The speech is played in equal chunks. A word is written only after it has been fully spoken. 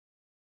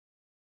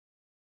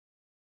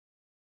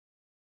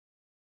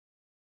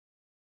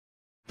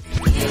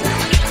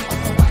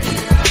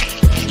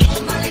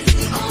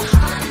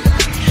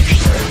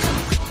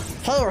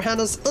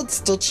Hannahs, it's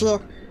Stitch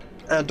here,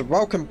 and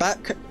welcome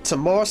back to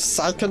more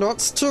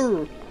Psychonauts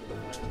 2.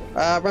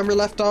 When we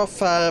left off,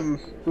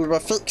 we were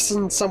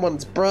fixing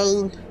someone's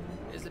brain.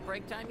 Is it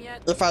break time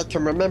yet? If I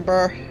can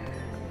remember.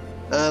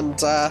 And,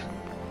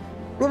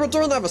 we were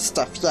doing other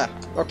stuff, yeah.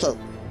 Okay.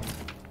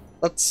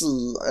 Let's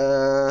see,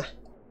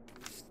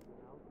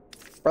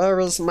 where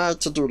is my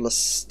to-do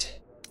list?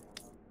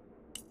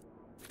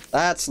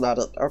 That's not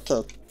it,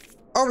 okay.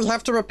 Oh, we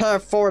have to repair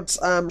Ford's,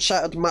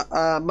 shattered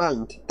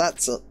mind.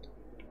 That's it.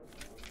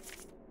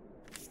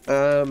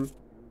 Yeah.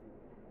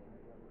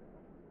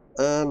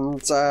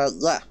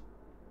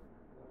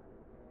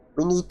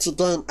 We need to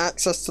gain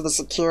access to the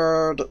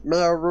secured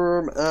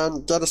mailroom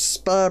and get a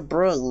spare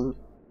brain.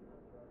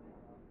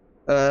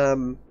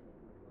 Oh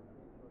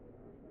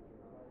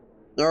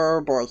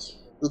boy.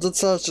 He did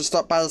say I should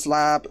stop by his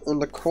lab in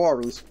the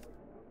quarry.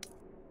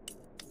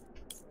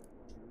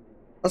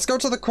 Let's go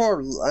to the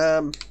quarry.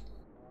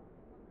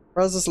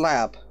 Where's his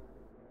lab?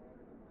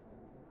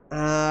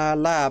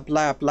 Lab.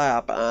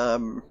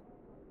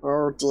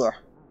 Oh dear.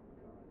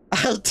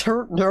 I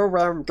don't know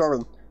where I'm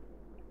going.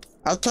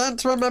 I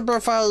can't remember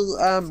if I,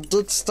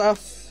 did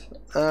stuff,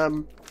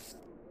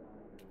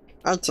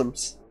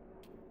 items.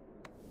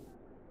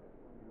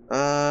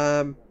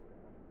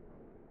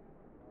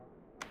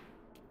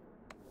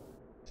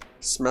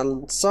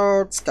 Smelling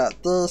salts,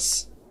 got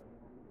this.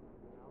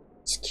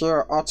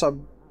 Secure auto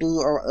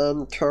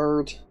BON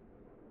code.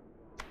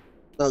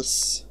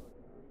 Nice.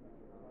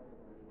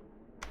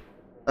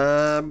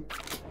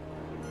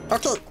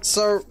 Okay,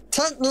 so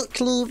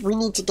technically we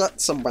need to get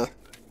somewhere.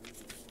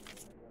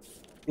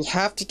 We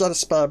have to get a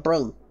spare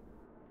brain.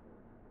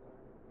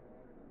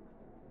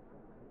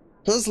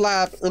 His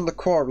lab in the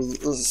quarry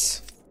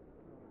is...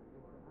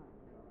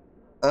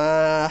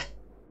 I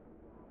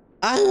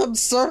am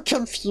so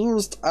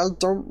confused. I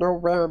don't know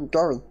where I'm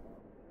going.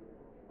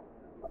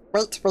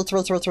 Wait.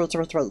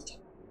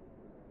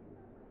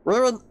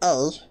 We're in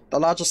A, the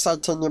largest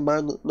titanium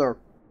mine. No.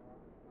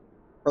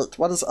 Wait,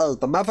 what is A?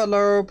 The mother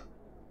lobe.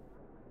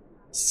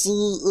 C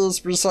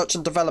is research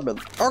and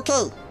development.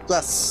 Okay,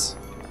 yes.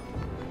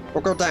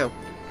 We'll go down.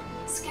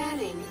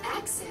 Scanning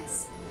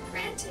access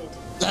granted.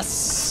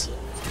 Yes!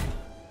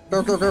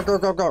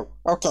 Go.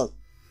 Okay.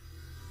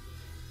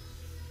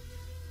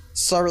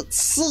 So it's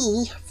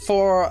C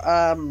for,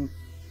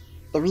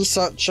 the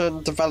research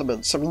and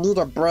development. So we need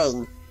a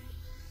brain.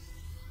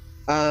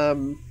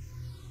 Yeah.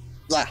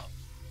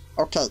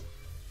 Okay.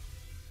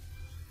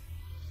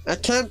 I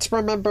can't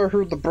remember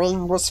who the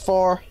brain was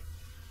for.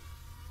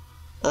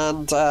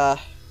 And, yeah,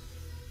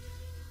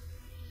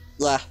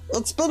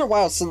 it's been a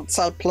while since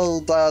I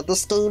played,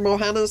 this game,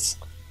 Ohana's.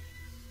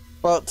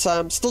 But,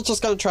 still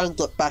just gonna try and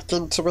get back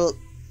into it.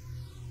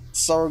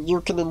 So you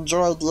can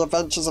enjoy the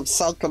adventures of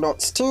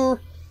Psychonauts 2.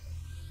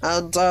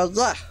 And,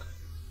 yeah.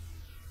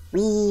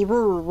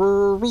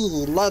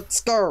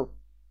 Let's go!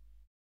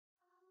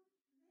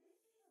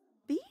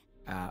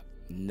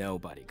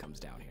 Nobody comes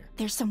down here.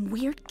 There's some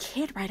weird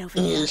kid right over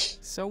there.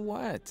 So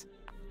what?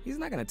 He's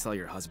not gonna tell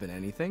your husband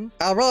anything.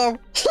 I will!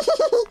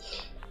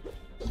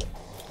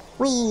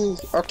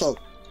 Okay.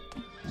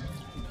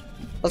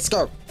 Let's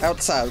go.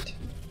 Outside.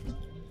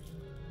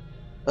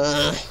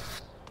 Oh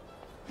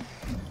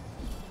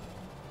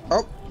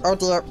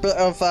dear. Bit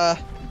of,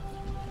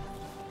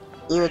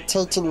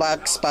 irritating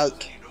lag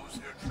spike.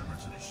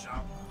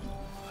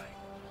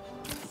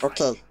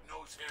 Okay.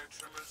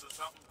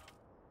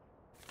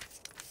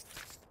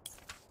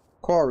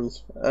 Quarry.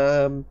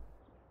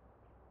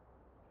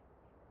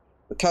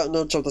 The cutting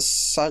edge of the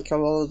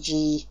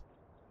psychology.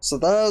 So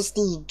there's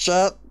the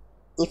jet.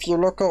 If you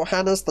look at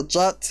Hannah's, the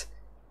jet.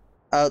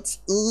 It's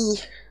E.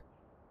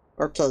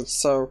 Okay,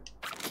 so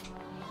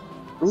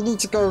we need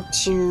to go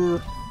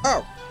to...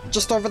 Oh,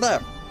 just over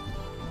there.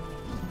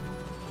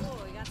 Oh,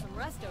 we got some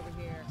rust over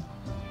here.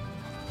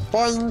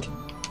 Boing,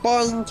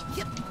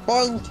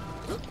 boing.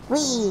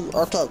 Whee!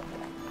 Okay.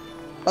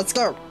 Let's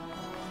go.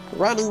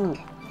 Running.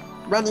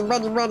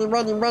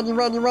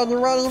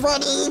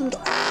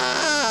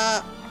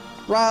 Ah!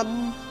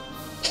 Run.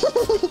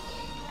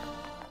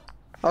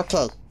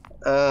 Okay.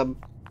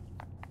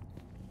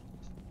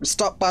 We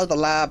stopped by the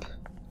lab.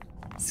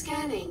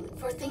 Scanning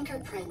for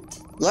fingerprint.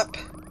 Yep.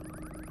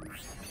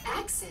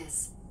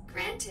 Access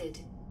granted.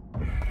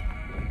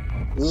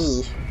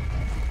 E.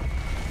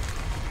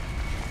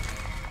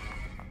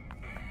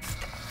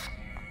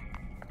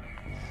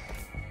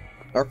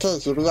 Okay,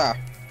 here we are.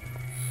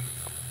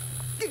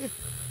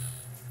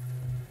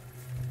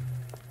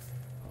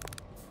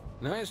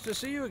 Nice to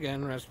see you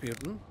again,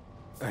 Rasputin.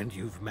 And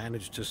you've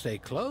managed to stay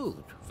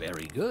clothed.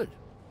 Very good.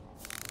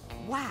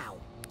 Wow.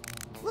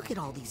 Look at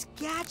all these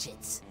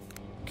gadgets.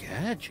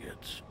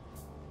 Gadgets?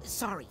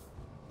 Sorry,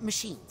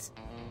 machines.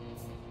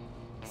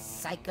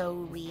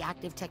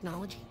 Psycho-reactive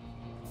technology?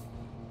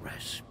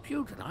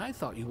 Rasputin, I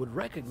thought you would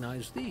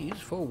recognize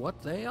these for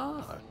what they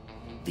are.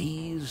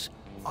 These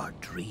are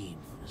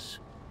dreams.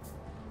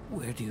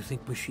 Where do you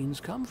think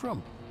machines come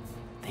from?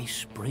 They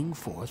spring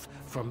forth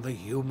from the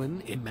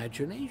human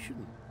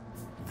imagination.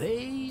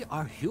 They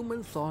are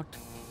human thought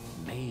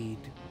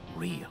made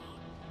real.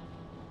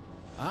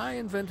 I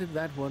invented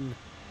that one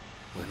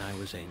when I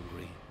was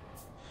angry.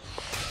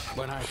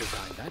 When I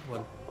designed that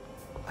one,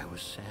 I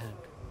was sad.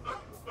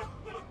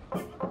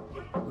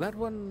 That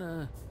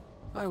one,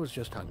 I was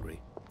just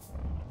hungry.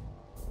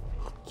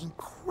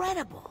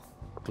 Incredible.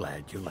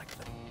 Glad you like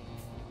them.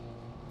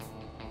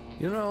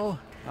 You know,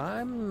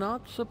 I'm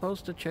not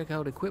supposed to check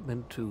out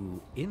equipment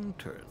to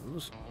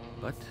interns,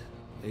 but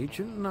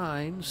Agent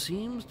 9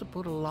 seems to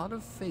put a lot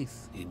of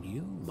faith in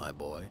you, my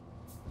boy.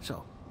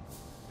 So,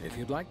 if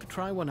you'd like to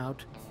try one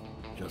out,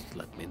 just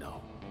let me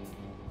know.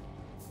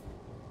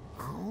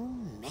 Oh,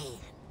 man.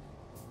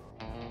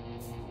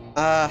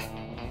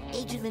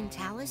 Agent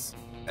Mentalis?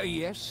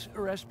 Yes,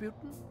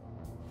 Rasputin?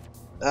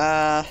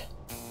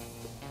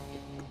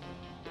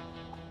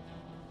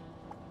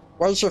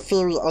 What's your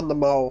theory on the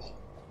mole?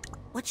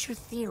 What's your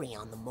theory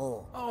on the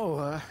mole?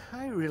 Oh,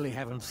 I really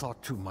haven't thought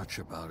too much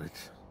about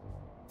it.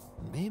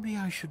 Maybe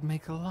I should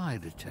make a lie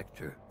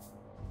detector.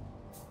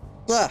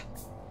 Yeah.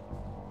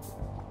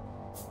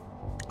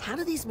 How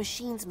do these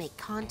machines make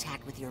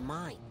contact with your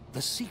mind?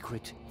 The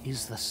secret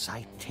is the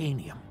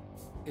Psychonium.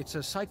 It's a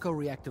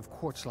psychoreactive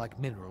quartz-like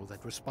mineral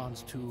that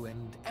responds to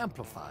and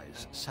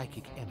amplifies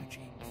psychic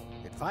energy.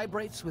 It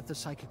vibrates with the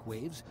psychic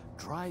waves,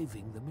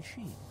 driving the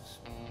machines.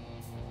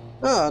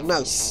 Oh,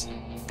 nice.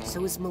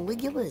 So is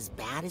Maligula as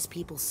bad as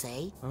people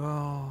say?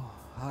 Oh,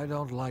 I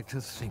don't like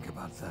to think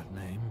about that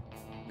name.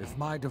 If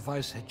my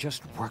device had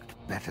just worked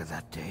better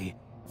that day,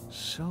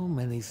 so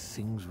many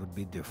things would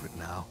be different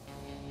now.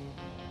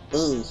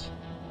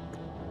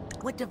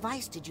 What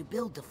device did you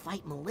build to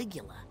fight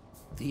Maligula?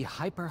 The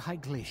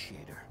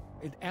hyperhyglaciator.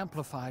 It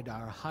amplified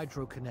our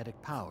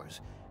hydrokinetic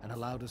powers and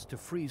allowed us to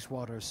freeze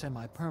water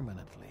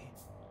semi-permanently.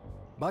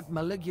 But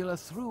Maligula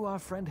threw our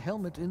friend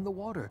Helmet in the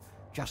water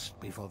just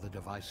before the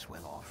device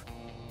went off.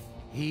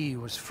 He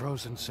was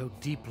frozen so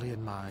deeply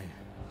in my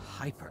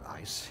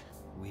hyper-ice,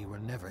 we were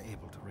never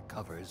able to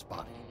recover his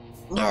body.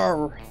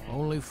 No.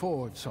 Only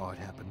Ford saw it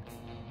happen,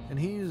 and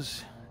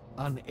he's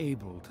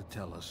unable to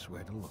tell us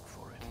where to look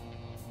for it.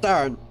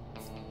 Darn.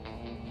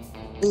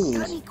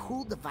 Got any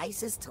cool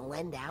devices to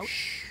lend out?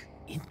 Shh!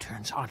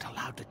 Interns aren't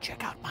allowed to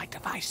check out my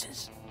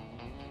devices.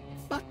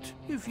 But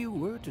if you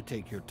were to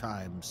take your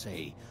time,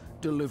 say,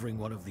 delivering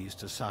one of these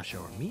to Sasha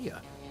or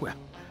Mia, well,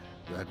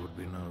 that would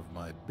be none of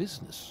my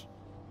business.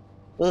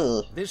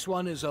 This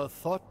one is a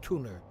thought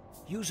tuner.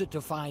 Use it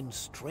to find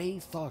stray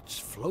thoughts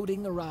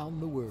floating around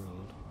the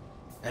world.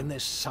 And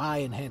this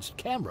psi-enhanced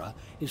camera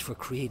is for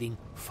creating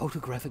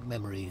photographic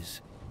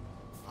memories.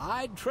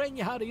 I'd train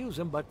you how to use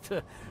them,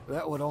 but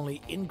that would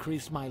only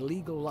increase my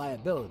legal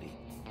liability.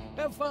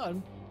 Have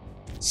fun.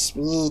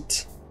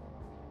 Sweet.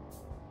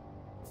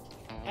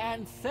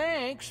 And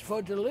thanks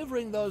for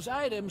delivering those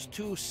items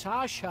to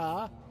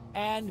Sasha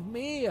and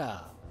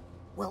Mia.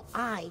 Well,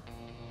 I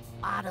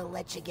ought to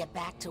let you get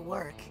back to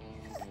work.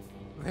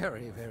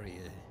 Very, very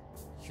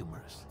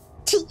humorous.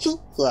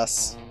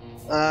 Yes.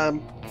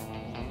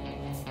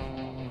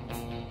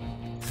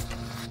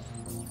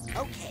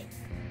 Okay,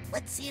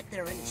 let's see if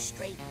there are any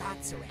stray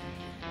thoughts around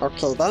here.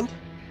 Okay then.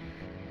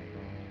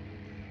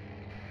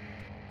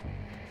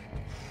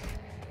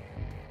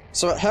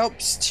 So it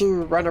helps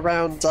to run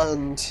around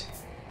and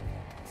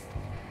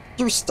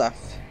do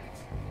stuff.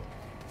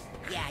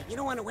 Yeah, you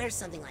don't want to wear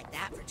something like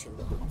that for too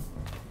long.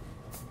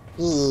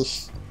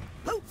 Eesh.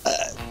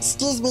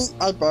 Excuse me,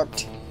 I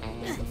burped.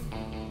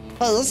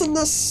 Hey, isn't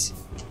this...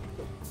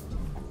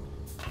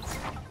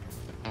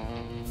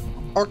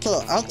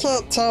 Okay, I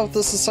can't tell if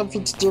this is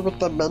something to do with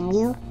the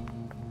menu.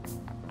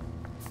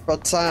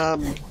 But,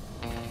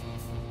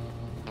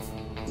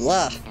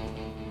 yeah.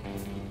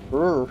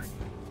 Ooh.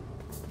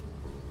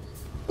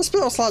 This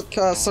feels like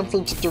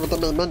something to do with the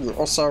main menu.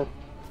 Also,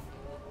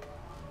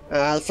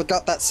 I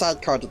forgot that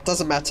side card. It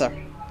doesn't matter.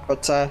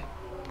 But,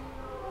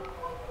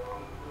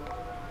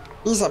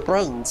 these are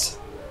brains.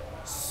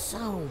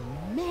 So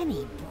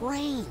many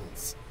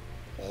brains.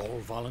 All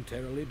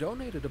voluntarily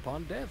donated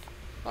upon death.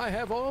 I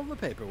have all the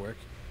paperwork.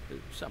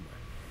 Somewhere.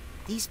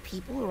 These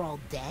people are all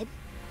dead?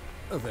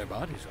 Their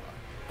bodies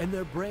are. And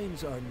their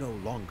brains are no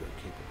longer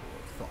capable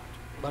of thought.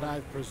 But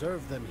I've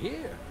preserved them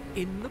here,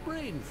 in the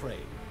brain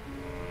frame.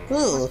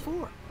 What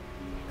for?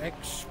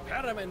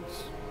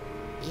 Experiments.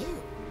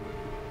 Ew.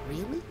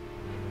 Really?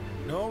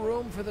 No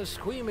room for the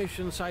squeamish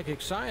in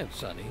psychic science,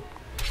 Sonny.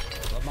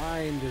 The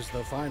mind is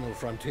the final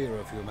frontier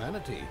of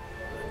humanity,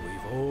 and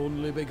we've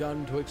only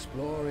begun to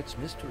explore its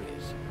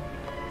mysteries.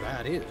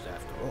 That is,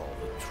 after all,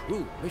 the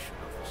true mission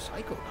of the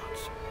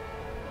Psychonauts.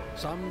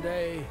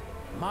 Someday,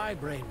 my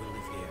brain will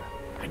live here,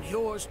 and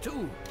yours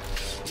too.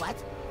 What?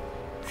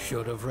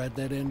 Should have read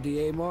that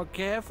NDA more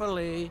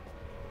carefully.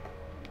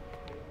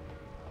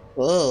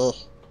 Ugh.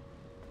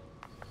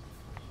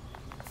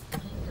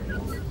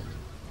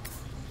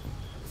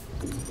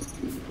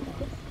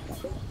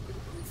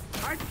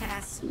 Hard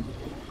pass.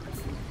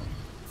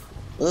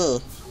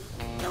 Ugh.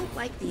 Don't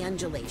like the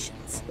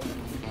undulations.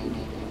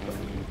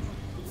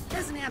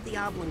 Doesn't have the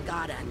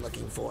oblongata I'm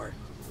looking for.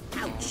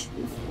 Ouch.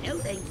 No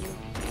thank you.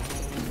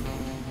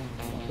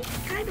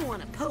 Kinda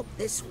wanna poke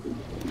this one.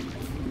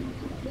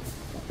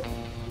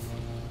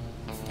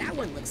 That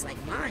one looks like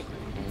mine.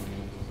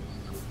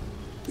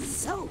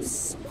 So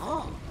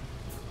small.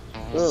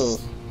 Ugh.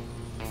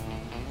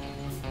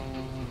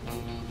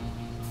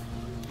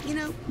 You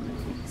know,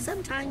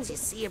 sometimes you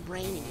see a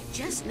brain and you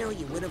just know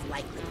you would have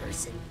liked the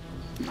person.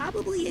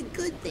 Probably a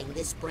good thing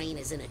this brain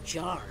is in a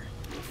jar.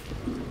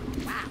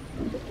 Wow,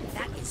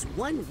 that is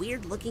one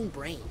weird-looking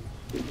brain.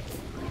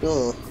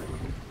 Ugh.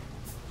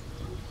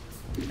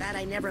 Glad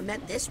I never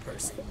met this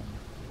person.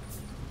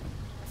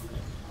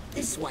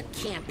 This one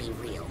can't be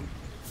real.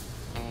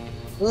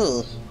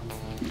 Ugh.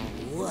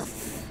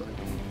 Woof.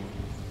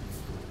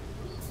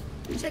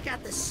 Check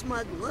out the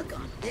smug look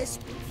on this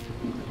one.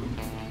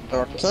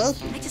 Okay.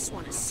 I just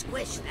want to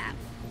squish that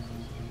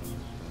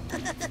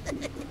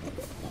one.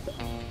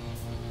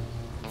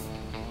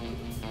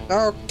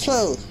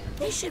 Okay.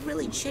 They should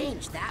really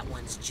change that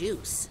one's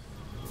juice.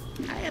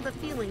 I have a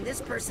feeling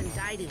this person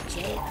died in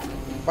jail.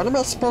 What am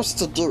I supposed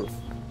to do?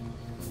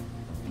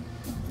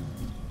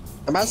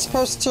 Am I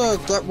supposed to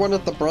get one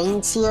of the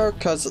brains here?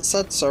 Because it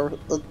said so.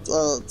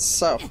 It's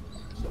so.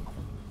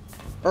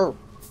 Oh.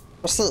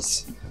 What's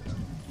this?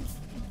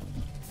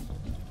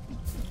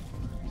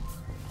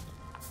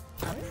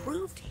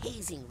 Approved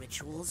hazing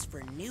rituals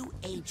for new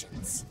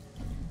agents.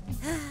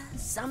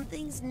 Some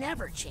things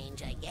never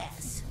change, I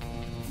guess.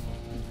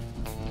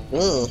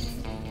 Ugh.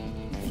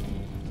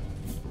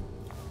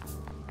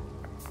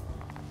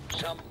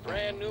 Some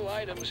brand new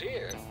items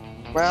here.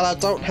 Well, I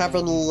don't have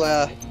any,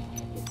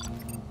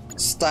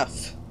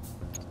 stuff.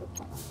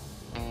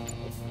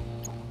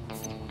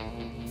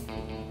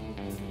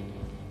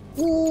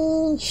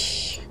 Ugh.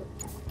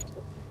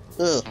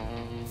 Ugh.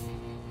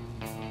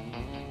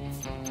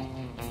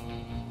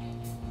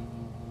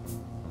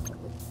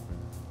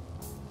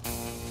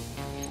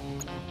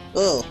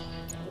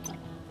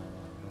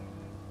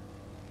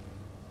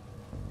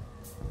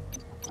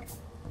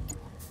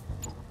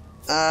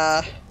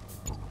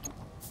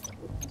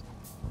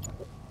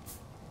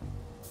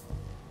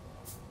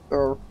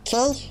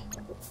 Okay.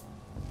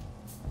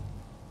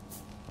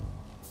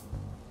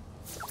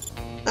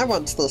 I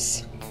want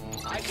this.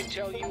 I can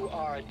tell you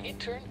are an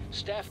intern,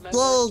 staff member,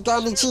 Yay,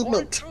 got an visitor,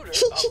 or achievement. intruder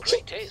of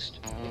great taste.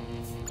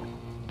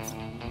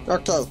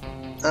 Okay.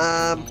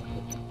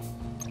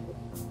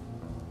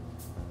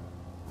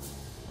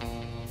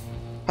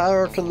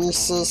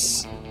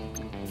 Pyrokinesis.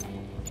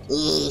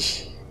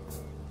 Eesh.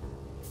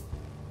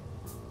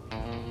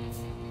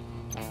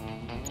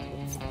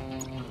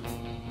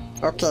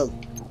 Okay.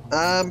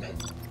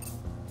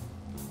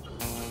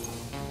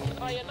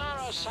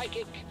 Sayonara,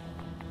 psychic.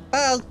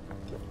 Hi.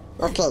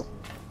 Okay.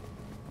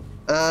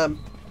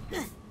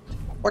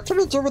 What can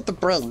we do with the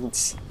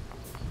brains?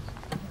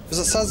 Because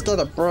it says get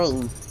a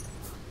brain.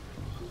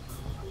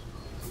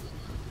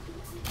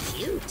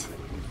 Cute.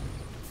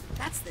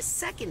 That's the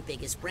second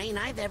biggest brain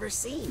I've ever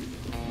seen.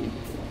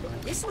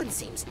 This one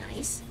seems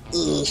nice.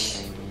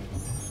 Eesh.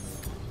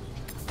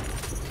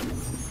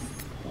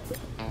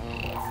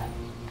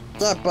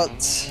 Yeah, but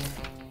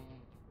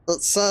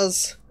it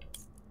says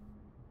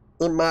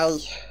in my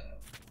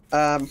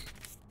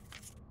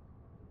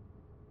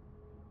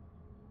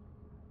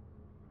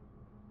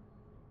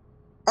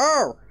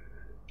oh!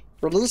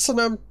 Release an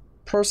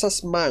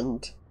unprocessed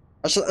mind.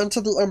 I should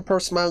enter the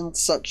unprocessed mind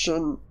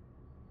section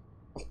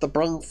of the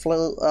brain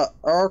flame.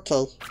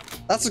 Okay.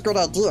 That's a good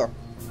idea.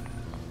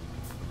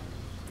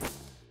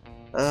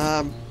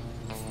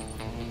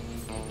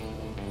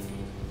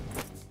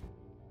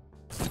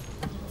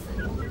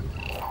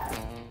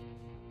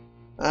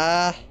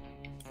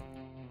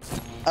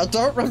 I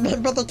don't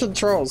remember the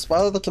controls.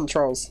 What are the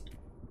controls?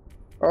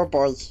 Oh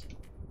boy.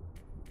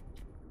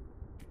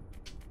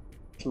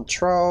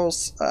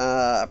 Controls,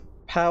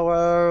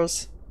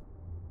 powers,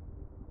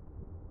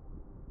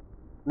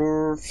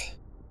 move,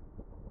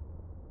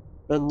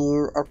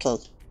 menu, okay.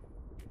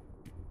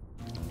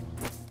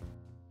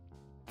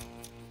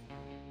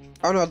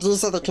 Oh no,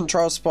 these are the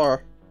controls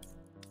for,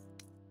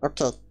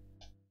 okay.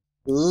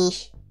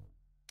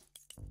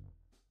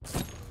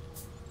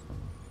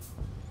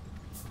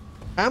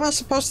 How am I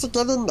supposed to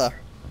get in there?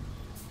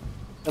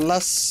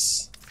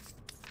 Unless...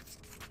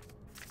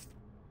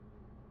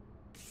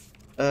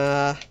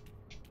 I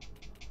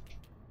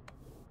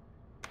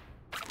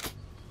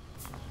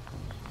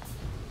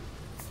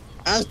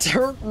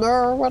don't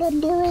know what I'm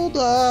doing.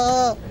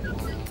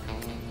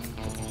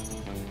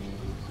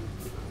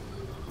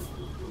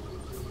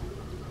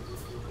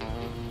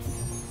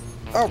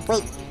 Oh,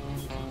 wait.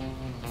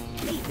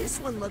 Hey, this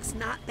one looks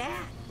not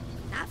bad.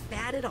 Not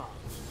bad at all.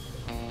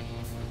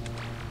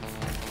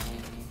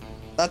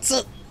 That's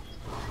it.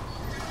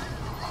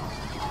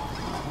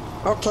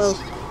 Okay,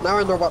 now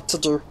I know what to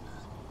do.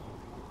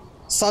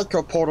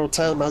 Psycho portal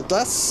time, I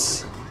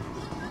guess.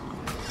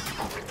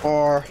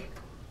 Or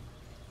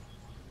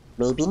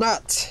maybe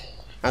not.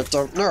 I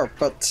don't know,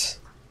 but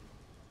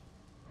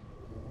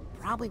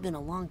Probably been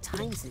a long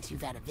time since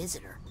you've had a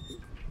visitor.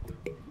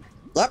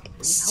 yep, We hope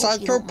you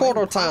Psycho don't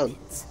portal mind time.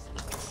 pop-ins.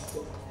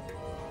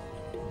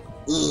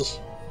 Eesh.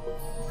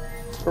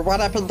 But what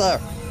happened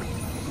there?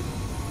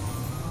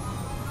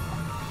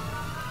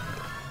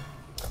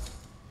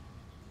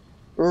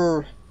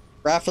 Ooh,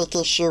 graphic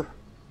issue.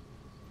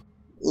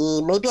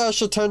 Maybe I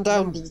should turn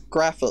down the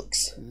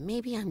graphics.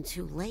 Maybe I'm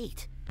too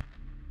late.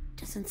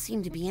 Doesn't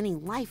seem to be any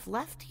life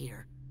left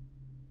here.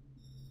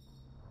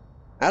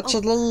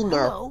 Actually, oh, no.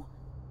 Hello?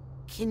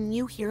 Can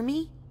you hear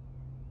me?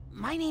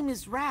 My name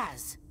is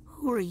Raz.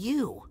 Who are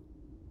you?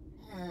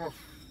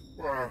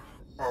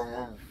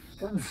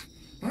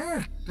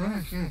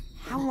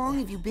 How long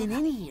have you been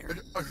in here?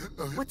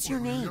 What's your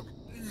name?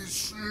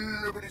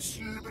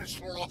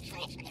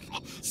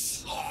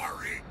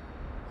 Sorry.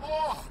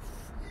 Oh,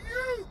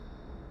 you.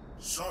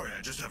 Sorry,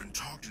 I just haven't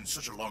talked in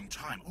such a long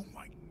time. Oh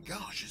my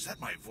gosh, is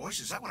that my voice?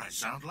 Is that what I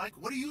sound like?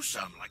 What do you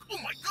sound like? Oh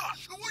my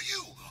gosh, who are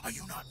you? Are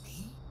you not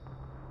me?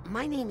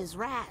 My name is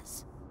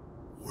Raz.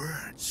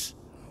 Words.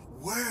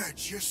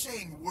 Words. You're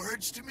saying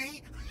words to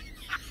me?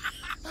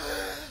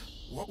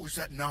 What was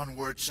that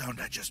non-word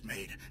sound I just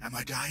made? Am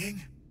I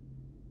dying?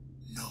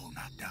 No,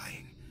 not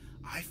dying.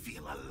 I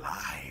feel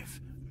alive.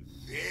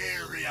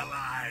 Very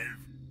alive.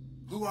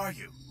 Who are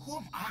you? Who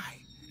am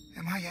I?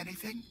 Am I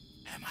anything?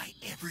 Am I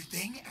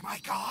everything? Am I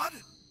God?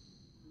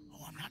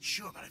 Oh, I'm not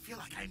sure, but I feel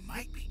like I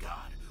might be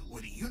God,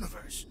 or the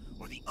universe,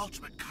 or the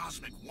ultimate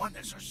cosmic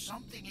oneness, or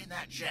something in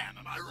that jam.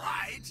 Am I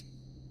right?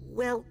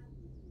 Well,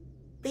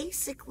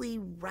 basically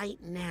right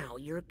now,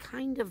 you're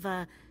kind of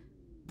a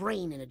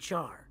brain in a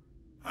jar.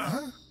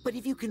 Huh? But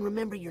if you can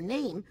remember your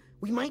name,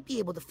 we might be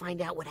able to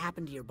find out what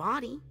happened to your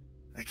body.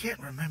 I can't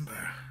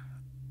remember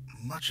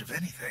much of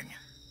anything.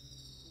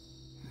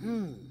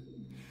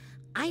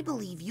 I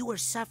believe you are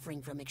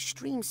suffering from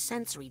extreme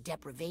sensory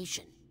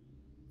deprivation.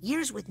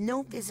 Years with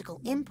no physical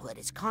input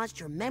has caused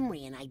your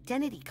memory and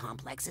identity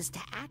complexes to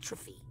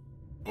atrophy.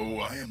 Oh,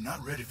 I am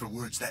not ready for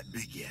words that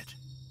big yet.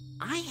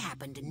 I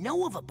happen to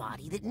know of a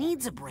body that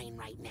needs a brain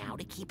right now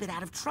to keep it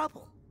out of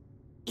trouble.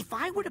 If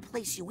I were to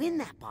place you in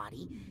that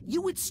body,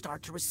 you would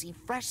start to receive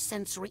fresh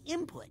sensory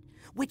input,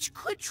 which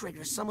could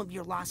trigger some of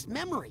your lost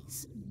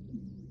memories.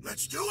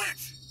 Let's do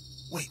it!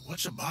 Wait,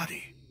 what's a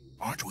body?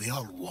 Aren't we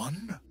all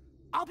one?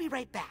 I'll be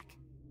right back.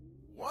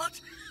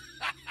 What?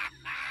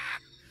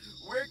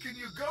 Where can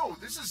you go?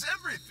 This is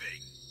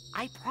everything.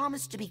 I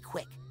promise to be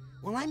quick.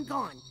 While I'm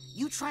gone,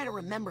 you try to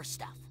remember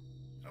stuff.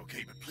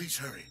 Okay, but please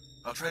hurry.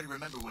 I'll try to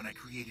remember when I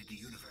created the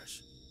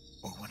universe.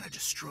 Or when I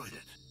destroyed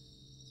it.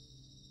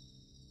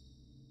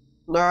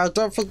 No, I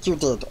don't think you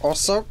did.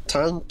 Also,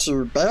 time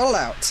to bail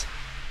out.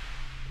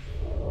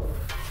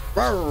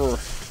 Whoa!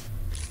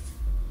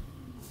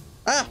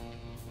 Ah!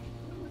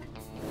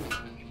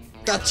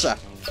 Gotcha!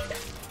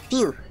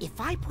 Phew. If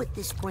I put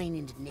this brain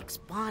into Nick's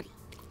body,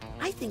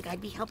 I think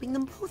I'd be helping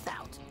them both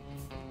out.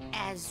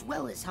 As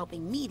well as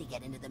helping me to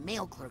get into the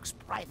mail clerk's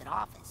private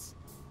office.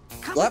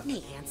 Come with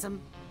me,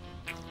 handsome.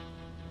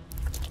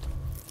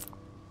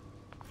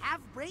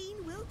 Have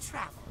brain will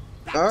travel.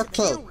 Back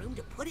to the mail room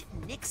to put it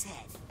in Nick's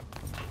head.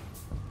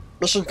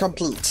 Mission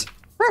complete.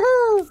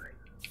 Woohoo!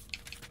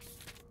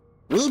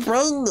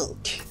 Rebrain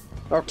Nick.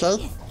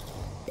 Okay.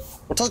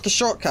 We'll take a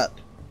shortcut.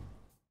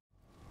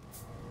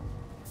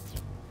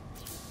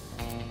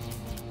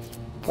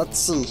 Let's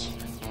see.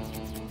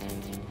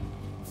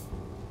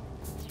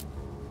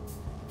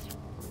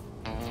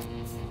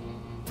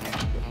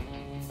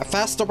 A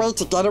faster way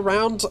to get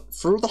around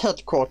through the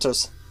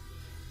headquarters.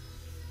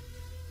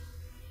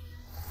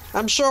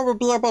 I'm sure we'll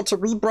be able to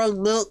rebrain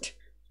Nick,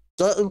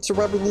 get into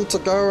where we need to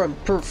go,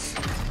 and poof.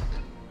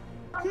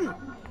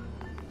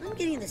 I'm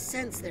getting the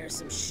sense there are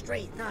some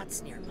stray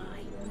thoughts nearby.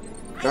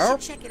 I No?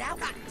 should check it out.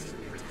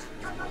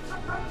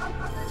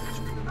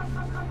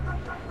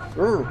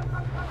 Ooh.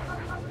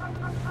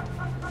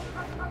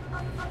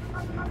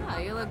 Oh,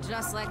 you look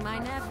just like my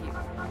nephew.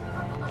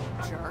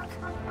 Little jerk.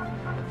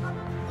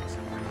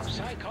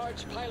 Psy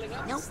cards piling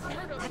up. Nope,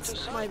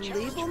 that's my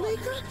label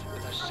maker?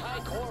 With a Psy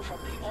core from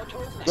the auto.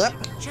 Yep.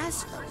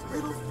 Just a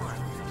little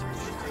farther.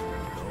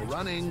 No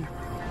running.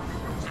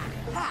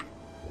 Ha!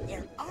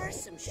 There are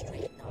some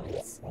stray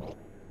thoughts.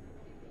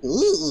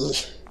 Eee.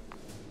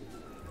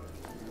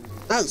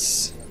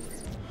 Nice.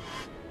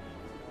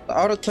 The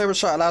auto camera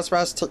shot allows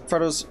Raz to take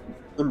photos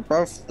in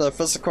both the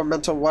physical and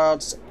mental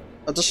worlds.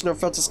 Additional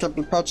filters can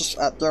be purchased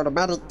at the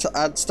automatic to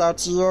add style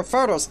to your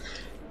photos.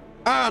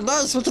 Ah,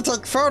 nice! We can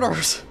take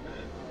photos!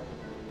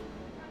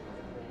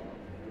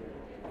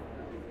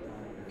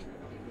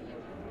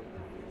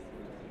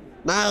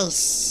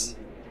 Nice!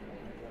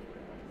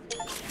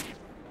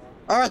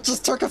 Oh, I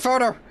just took a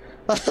photo!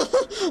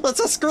 It's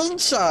a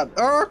screenshot!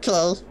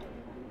 Okay.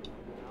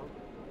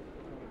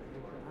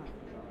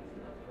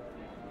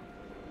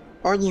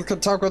 Or you can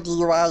talk with the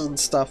UI and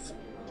stuff.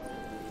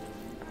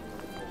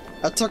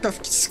 I took a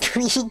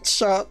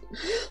screenshot.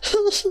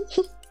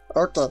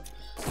 Okay.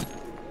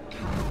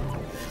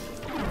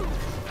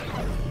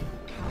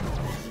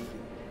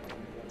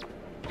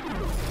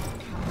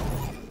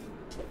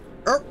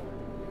 Oh!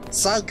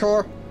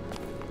 Psycho!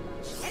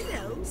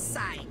 Hello,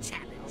 Psy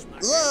Challenge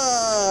Mark.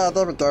 Yeah!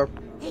 There we go.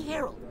 Hey,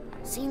 Harold.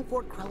 Seen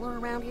Fort Cruller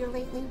around here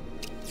lately?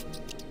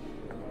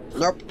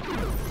 Nope.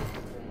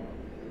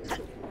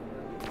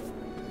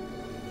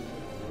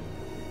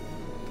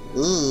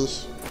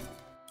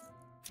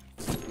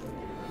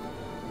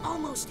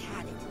 Almost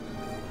had it.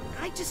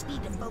 I just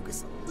need to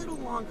focus a little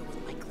longer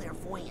with my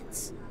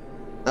clairvoyance.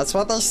 That's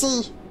what they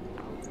see.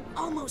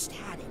 Almost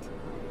had it.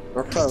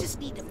 Okay. I just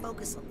need to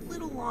focus a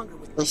little longer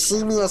with They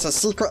see me as a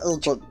secret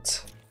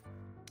agent.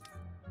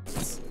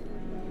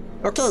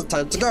 Okay,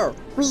 time to go.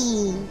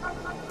 Whee!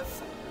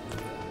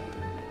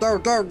 Go,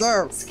 go,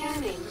 go!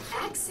 Scanning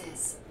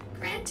access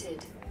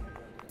granted.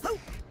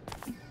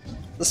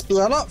 This be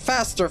a lot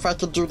faster if I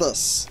could do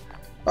this.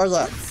 Oh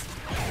yeah.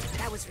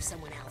 That was for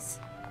someone else.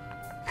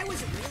 I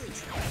wasn't really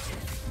trying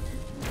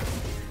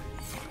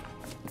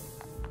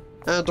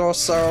to. And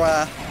also,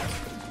 I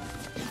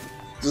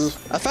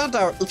found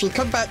out if you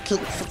come back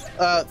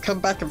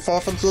and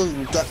forth from here,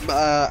 you get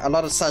a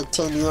lot of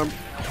titanium,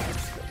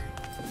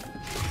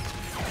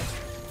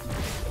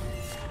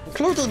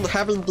 including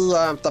having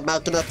the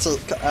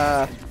magnetic.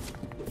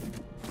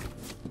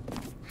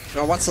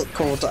 What's it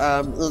called?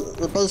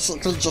 It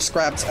basically just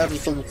grabs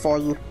everything for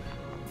you,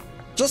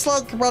 just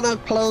like when I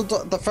played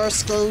the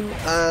first game.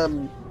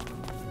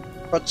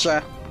 But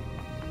yeah.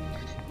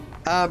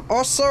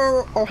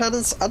 Also,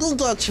 Johannes, I didn't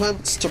get a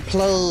chance to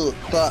play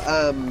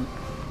the,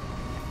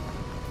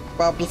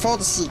 well, before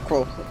the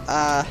sequel,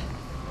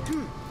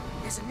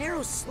 There's a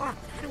narrow slot,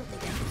 but I don't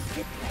think I can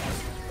fit there.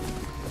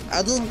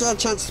 I didn't get a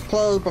chance to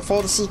play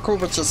before the sequel,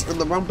 which is in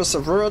the Rhombus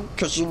of Ruin,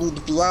 because you need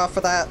VR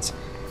for that.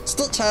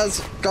 Stitch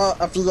has got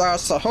a VR,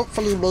 so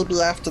hopefully maybe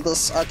after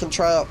this I can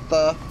try out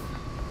the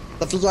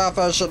VR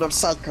version of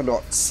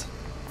Psychonauts.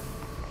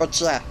 But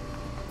yeah,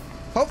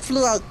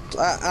 hopefully I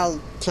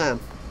can.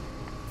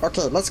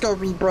 Okay, let's go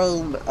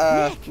rebrain,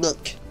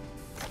 Nick.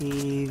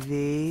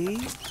 TV?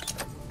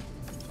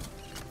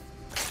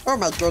 Oh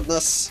my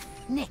goodness.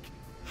 Nick,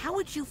 how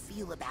would you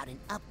feel about an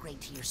upgrade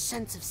to your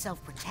sense of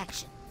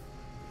self-protection?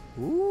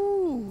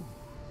 Ooh.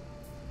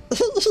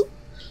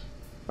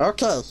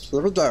 Okay,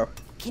 here we go.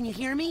 Can you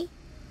hear me?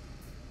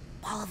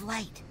 Ball of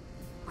light.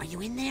 Are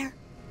you in there?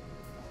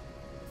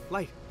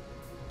 Light,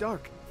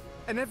 dark,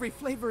 and every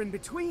flavor in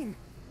between.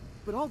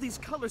 But all these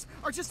colors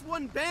are just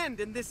one band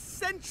in this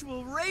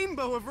sensual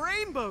rainbow of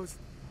rainbows.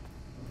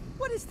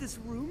 What is this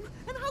room,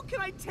 and how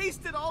can I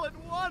taste it all at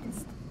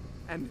once?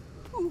 And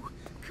who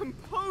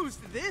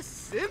composed this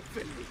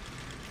symphony?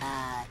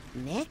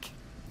 Nick?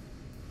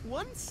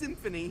 One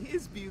symphony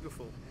is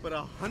beautiful, but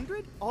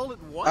 100 all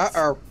at once?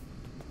 Uh-oh.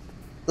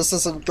 This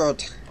isn't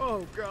good.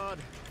 Oh God,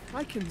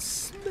 I can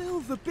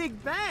smell the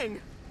Big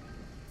Bang.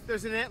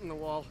 There's an ant in the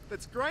wall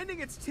that's grinding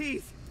its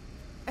teeth.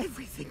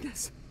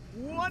 Everythingness,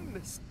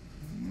 oneness,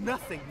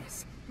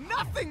 nothingness,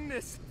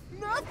 nothingness,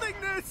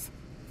 nothingness!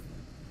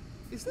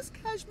 Is this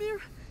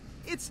cashmere?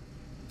 It's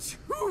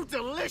too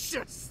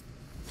delicious!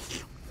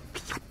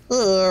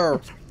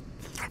 Ew.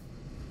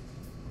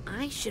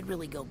 I should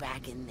really go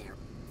back in there,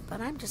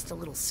 but I'm just a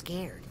little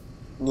scared.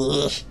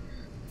 Ugh.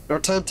 No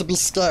time to be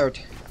scared.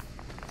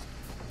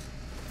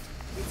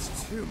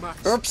 It's too much.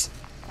 Oops.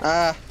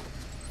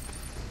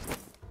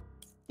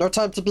 No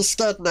time to be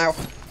scared now.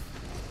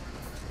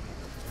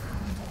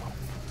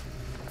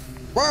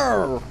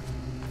 Whoa!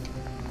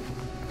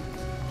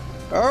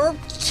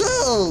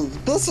 Okay,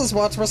 this is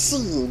what we're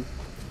seeing.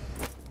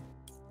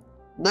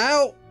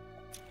 Now,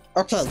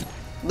 okay,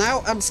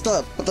 now I'm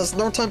scared, but there's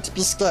no time to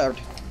be scared.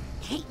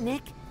 Hey,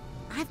 Nick,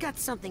 I've got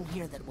something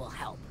here that will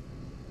help.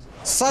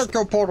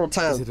 Psycho portal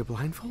time. Is it a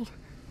blindfold?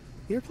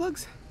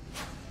 Earplugs?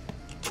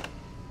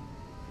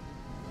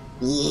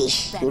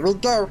 Here we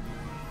go.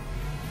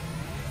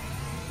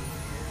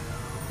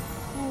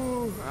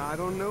 Ooh, I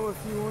don't know if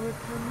you want to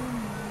come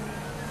in.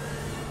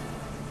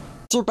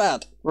 Too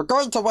bad. We're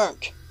going to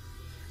work.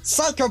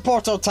 Psycho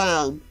portal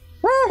time.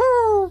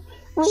 Woohoo!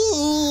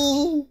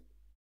 Whee!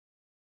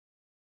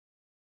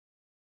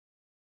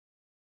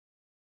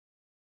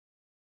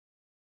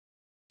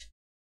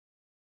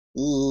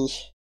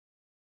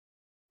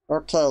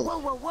 Okay. Whoa,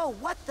 whoa, whoa,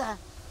 what the?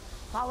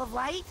 Ball of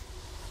light?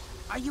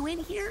 Are you in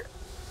here?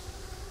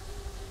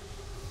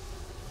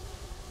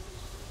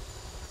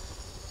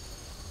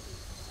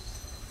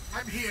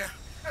 I'm here.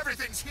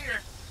 Everything's here.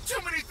 Too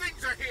many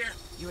things are here.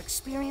 You're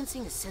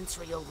experiencing a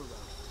sensory overload.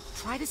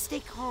 Try to stay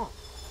calm.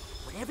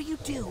 Whatever you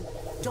do,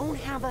 don't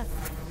have a...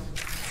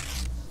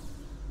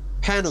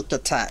 Panic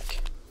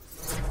attack.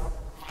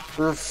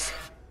 Oof.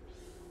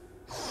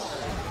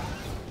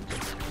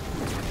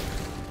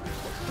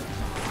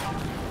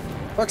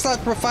 Looks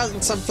like we're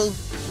fighting something.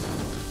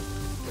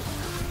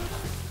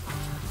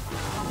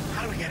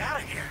 How do we get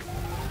out of here?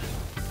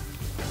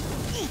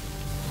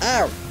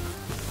 Ow.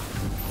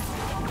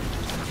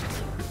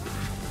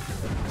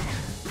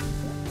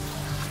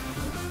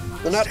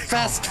 We're not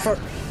fast for...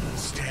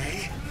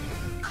 Stay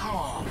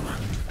calm.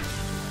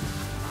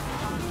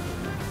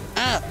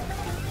 Ah!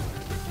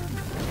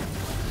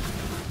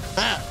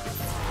 Ah!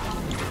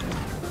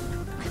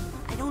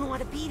 I don't know how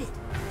to beat it.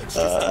 It's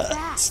just too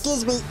fast.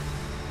 Excuse me.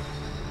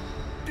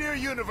 Dear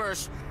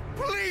universe,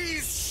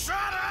 please shut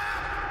up!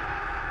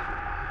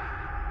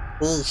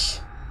 Eesh.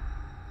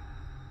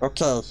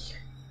 Okay.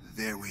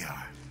 There we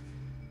are.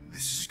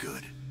 This is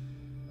good.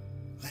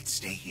 Let's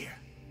stay here.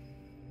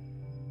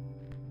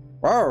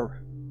 Whoa.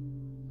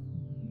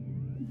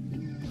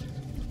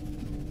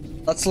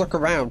 Let's look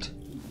around.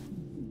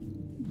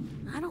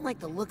 I don't like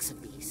the looks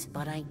of these,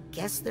 but I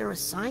guess they're a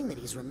sign that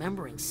he's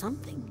remembering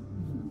something.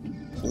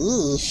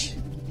 Eesh.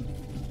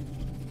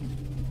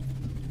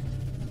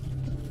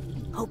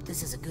 Hope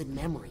this is a good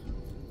memory.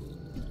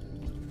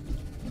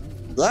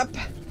 Yep.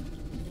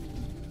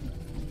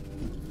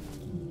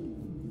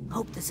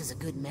 Hope this is a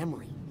good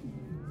memory.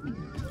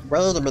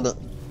 Wait a minute.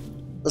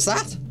 Is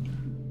that?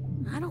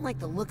 I don't like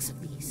the looks of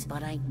these,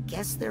 but I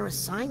guess they're a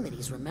sign that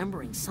he's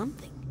remembering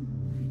something.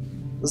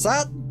 Is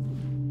that?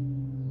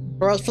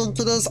 Who I think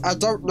it is? I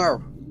don't know.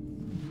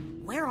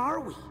 Where are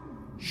we?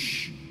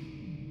 Shh.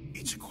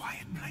 It's a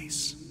quiet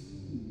place.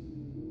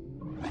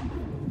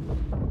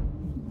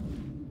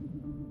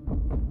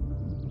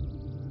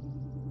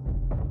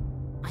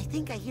 I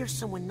think I hear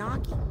someone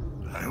knocking.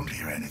 I don't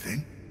hear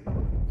anything.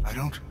 I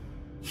don't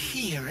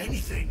hear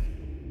anything.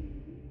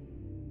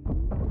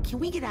 Can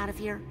we get out of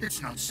here?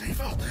 It's not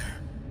safe out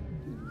there.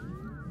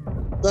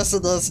 Yes,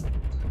 it is.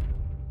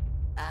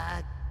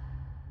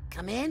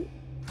 Come in?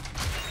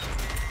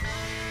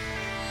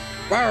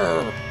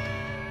 Whoa.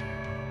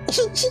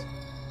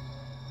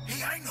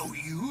 Hey, I know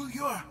you.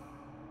 You're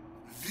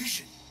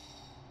Vision.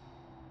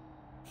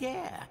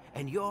 Yeah,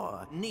 and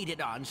you're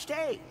needed on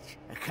stage.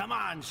 Come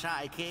on,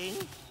 Psy King.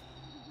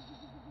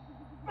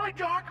 My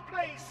dark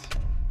place!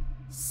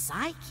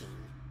 Psyche?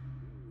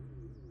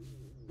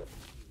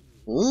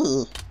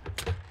 Ooh.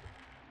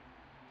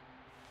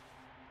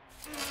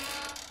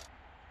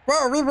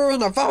 Whoa, we were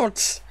in a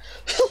vault!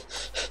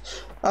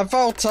 A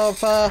vault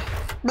of,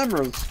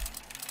 memories.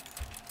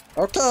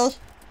 Okay.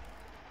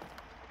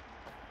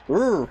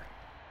 Ooh.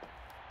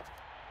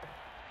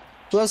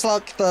 Feels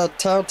like the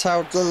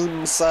Telltale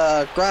Games,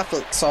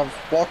 graphics of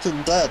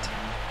Walking Dead.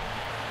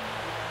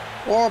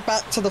 Or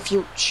Back to the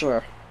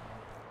Future.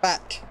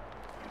 Back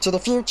to the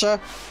Future.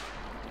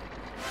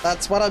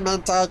 That's what I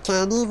meant. I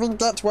can't even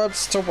get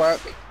words to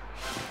work.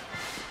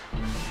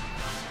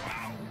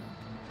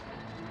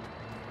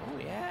 Oh,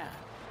 yeah.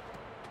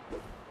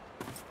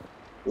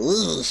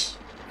 Eesh.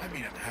 I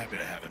mean, I'm happy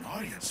to have an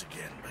audience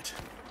again, but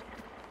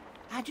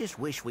I just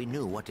wish we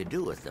knew what to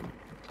do with them.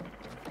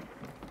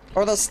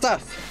 Or the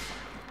stuff.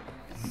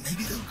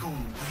 maybe they'll go away.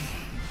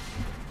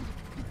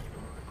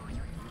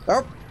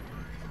 Nope.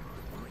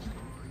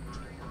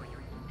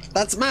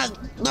 That's mine.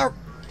 Nope.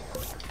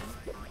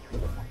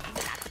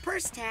 Got the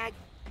purse tag.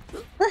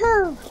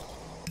 Woohoo!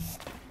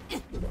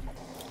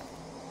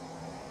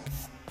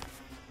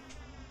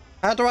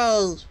 How do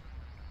I?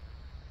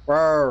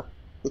 Whoa,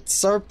 it's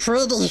so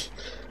pretty.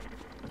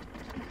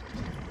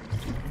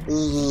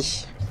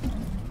 Eesh.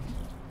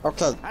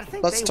 Okay, I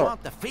think let's they talk.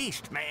 want the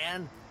feast,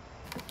 man.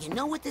 You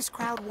know what this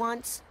crowd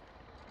wants?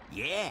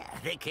 Yeah,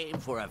 they came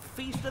for a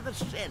feast of the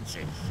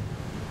senses.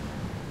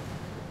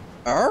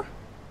 Oh?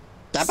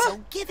 Dabba?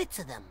 So give it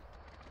to them.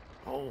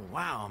 Oh,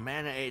 wow,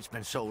 man, it's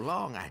been so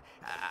long,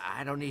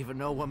 I don't even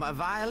know where my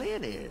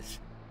violin is.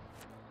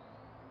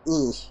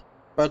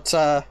 But,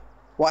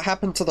 what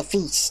happened to the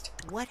feast?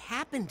 What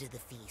happened to the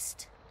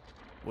feast?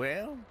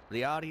 Well,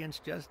 the audience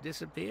just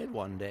disappeared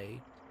one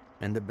day,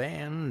 and the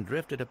band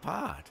drifted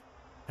apart.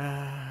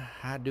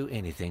 I'd do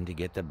anything to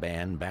get the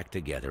band back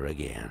together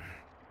again.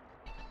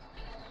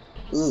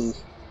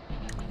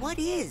 What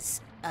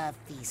is a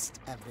feast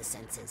of the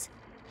senses?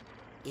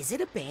 Is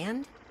it a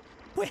band?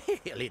 Well,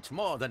 it's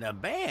more than a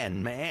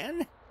band,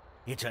 man.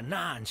 It's a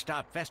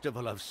non-stop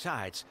festival of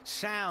sights,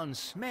 sounds,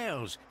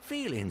 smells,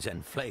 feelings,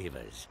 and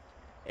flavors.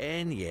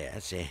 And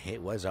yes,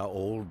 it was our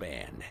old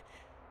band.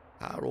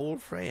 Our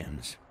old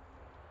friends.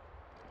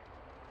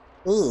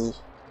 Who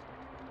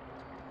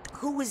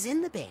was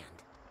in the band?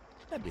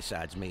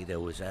 Besides me, there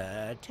was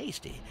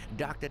Tasty,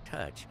 Dr.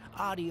 Touch,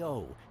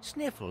 Audio,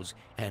 Sniffles,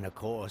 and of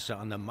course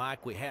on the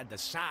mic we had the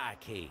Psy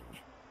King.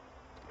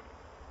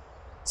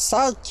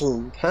 Psy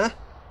King, huh?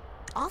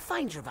 I'll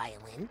find your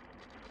violin.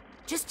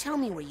 Just tell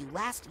me where you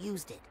last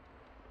used it.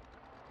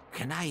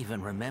 Can I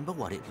even remember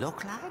what it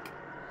looked like?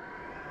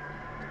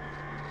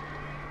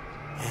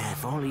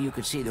 If only you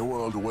could see the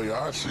world the way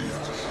I see it.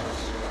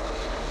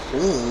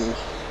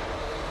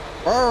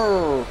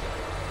 Oh!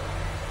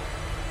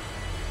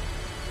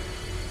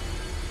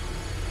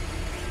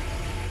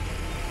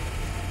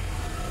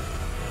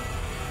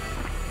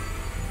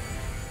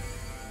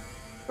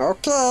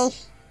 Okay.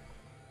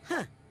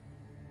 Huh.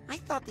 I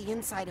thought the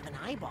inside of an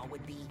eyeball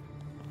would be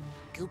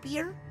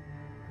goopier.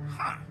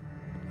 Huh.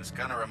 This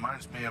kind of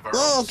reminds me of our Yeah,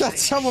 I old got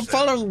stage someone set.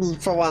 following me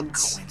for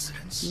once.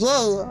 Coincidence?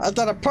 Yay, I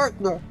got a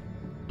partner.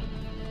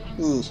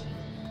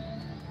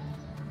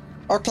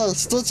 Okay,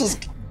 Stitch is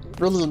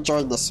really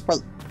enjoying this.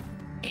 Wait.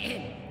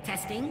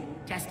 Testing,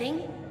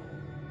 testing.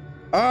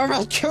 Oh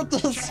my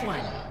goodness. Check 1.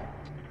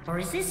 Or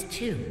is this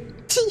 2?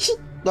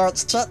 No,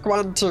 it's check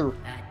 1, 2.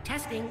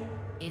 Testing.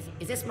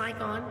 Is this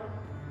mic on?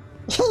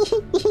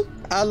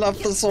 I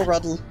love this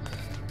already.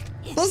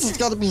 This is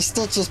gonna be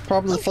Stitch's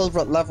probably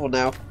favorite level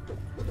now.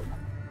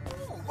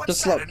 What's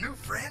Just that, look. a new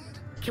friend?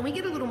 Can we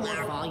get a little more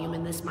volume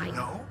in this mic?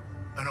 No?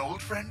 An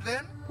old friend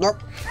then?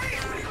 Nope. Hey,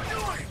 what are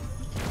you doing?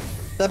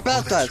 They're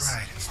bad guys. That's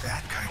right, it's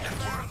that kind of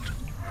world.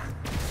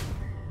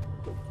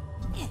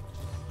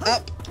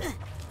 Up.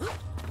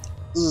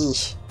 E.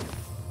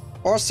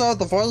 Also,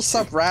 the voice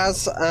of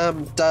Raz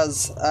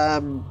does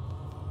a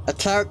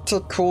character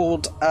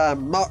called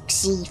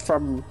Moxie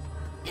from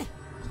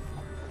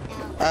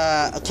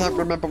I can't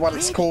remember what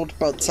it's called,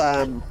 but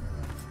yeah,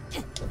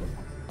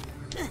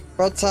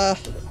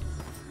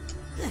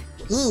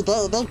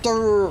 they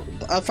do.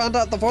 I found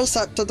out the voice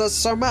actor does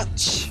so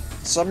much,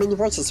 so many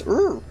voices.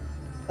 Ooh,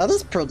 that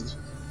is pretty.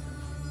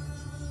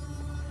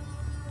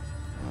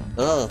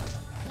 Oh,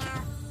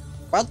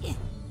 what?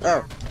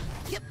 Oh,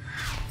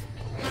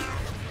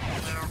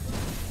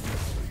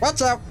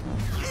 watch out!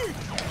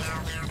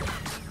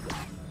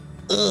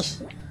 Ugh.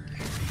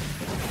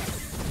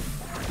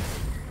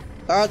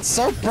 Oh, it's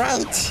so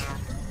bright!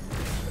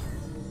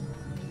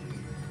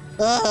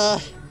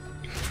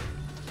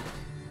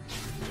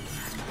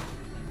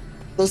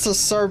 This is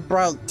so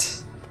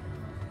bright.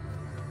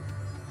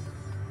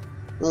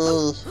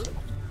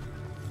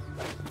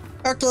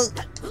 Okay,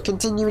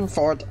 continuing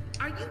forward.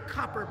 Are you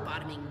copper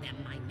bottoming them,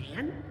 my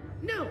man?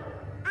 No,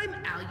 I'm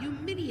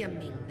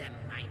aluminiuming them,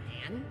 my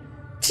man.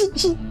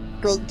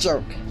 Great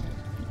joke.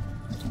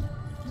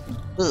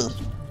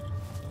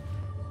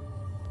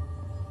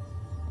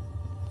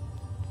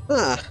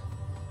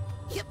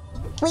 Yep.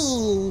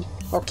 Whee!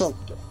 Okay.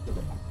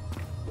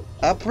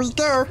 Up we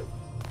go.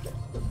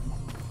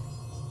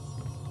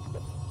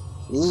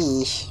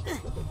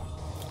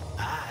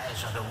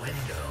 Eyes are the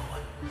window.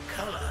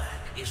 Color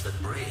is the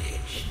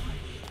bridge.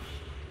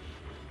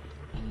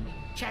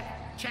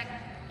 Check, check,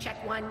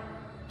 check one,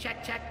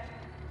 check.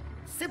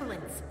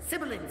 Sibilance,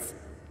 sibilance.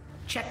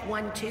 Check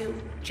 1, 2,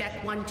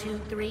 check 1, 2,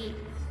 3.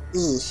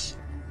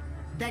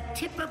 The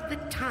tip of the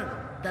tongue,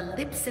 the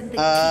lips and the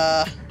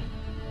teeth.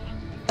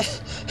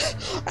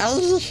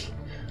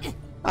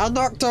 I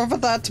knocked over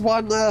that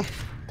one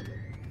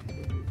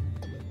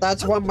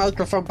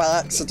microphone by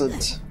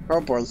accident.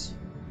 Oh boy.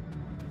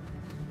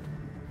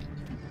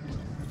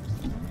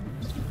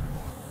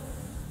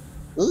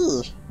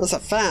 There's a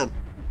fan.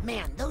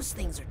 Man, those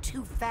things are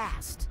too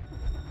fast.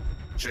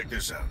 Check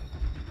this out.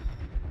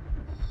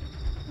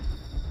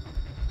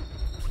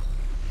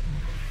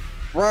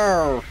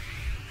 Whoa.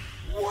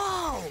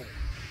 Whoa!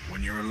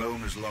 When you're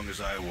alone as long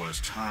as I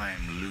was, time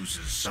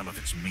loses some of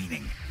its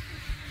meaning,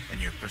 and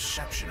your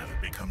perception of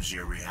it becomes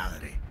your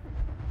reality.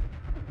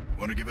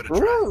 Want to give it a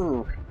try?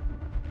 Ooh.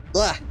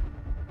 Yeah.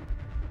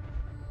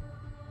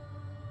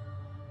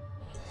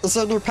 Is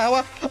there a new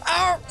power?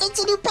 Oh, it's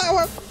a new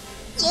power!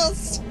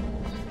 Yes!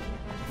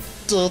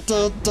 Da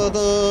da da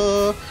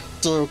da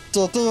da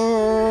da da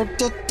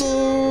da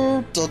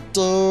da da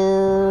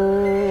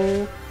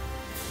da.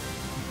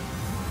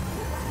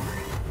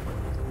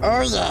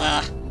 Oh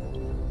yeah!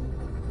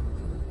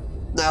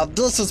 Now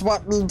this is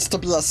what means to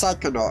be a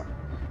Psychonaut.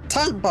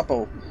 Time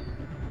bubble.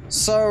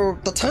 So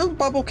the time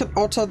bubble can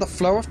alter the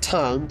flow of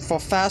time for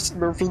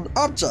fast-moving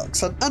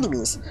objects and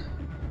enemies.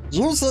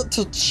 Use it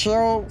to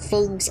chill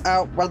things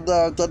out when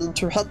they're getting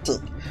too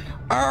hectic.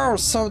 Oh,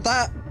 so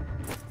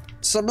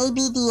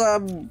maybe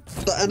the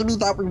enemy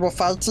that we were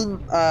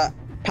fighting,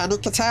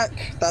 Panic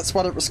Attack, that's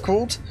what it was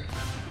called.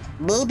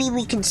 Maybe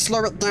we can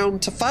slow it down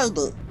to fight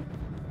it.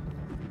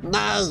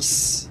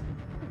 Nice!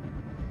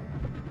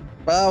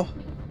 Well,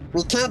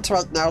 we can't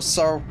right now,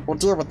 so we'll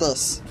deal with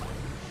this.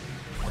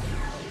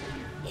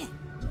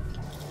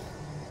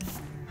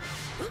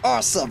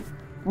 Awesome!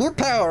 New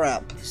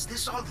power-up! Is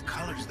this all the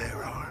colors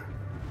there are?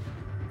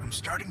 I'm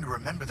starting to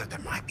remember that there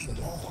might be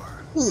more.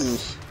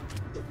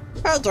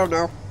 I don't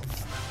know.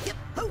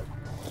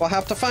 We'll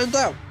have to find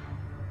out.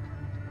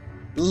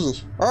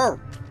 Oh.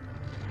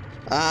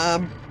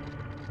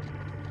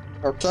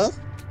 Okay.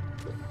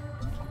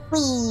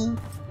 Whee.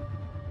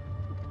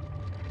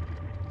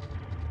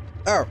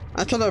 Oh,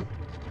 I could've...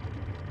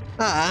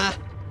 I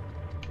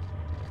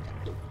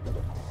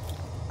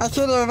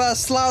could've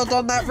slid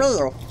on that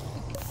rail.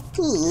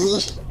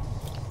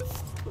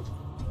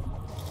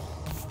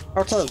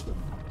 Okay.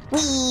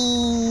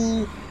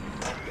 Whee!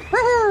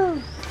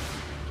 Woohoo!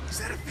 Is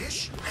that a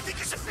fish? I think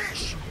it's a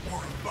fish.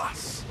 Or a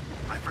bus.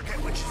 I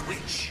forget which is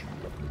which.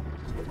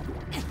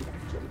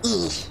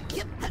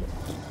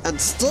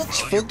 And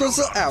Stitch figures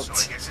it out.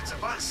 So I guess it's a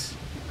bus.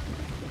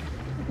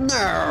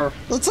 No,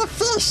 it's a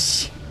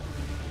fish.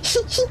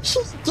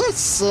 You're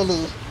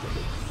silly.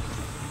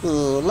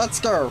 Let's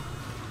go.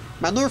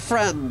 My new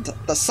friend,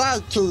 the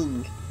Psy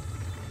King.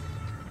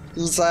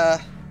 He's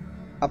a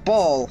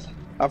ball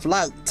of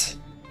light.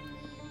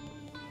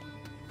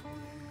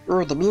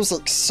 Ooh, the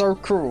music's so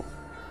cool.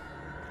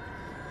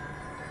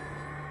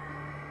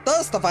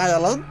 There's the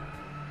violin.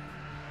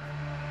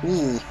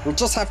 We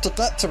just have to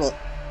get to it.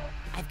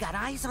 I've got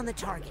eyes on the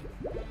target.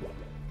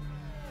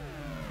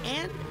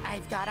 And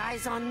I've got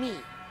eyes on me.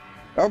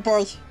 Oh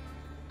boy.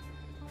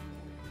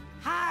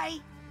 Hi!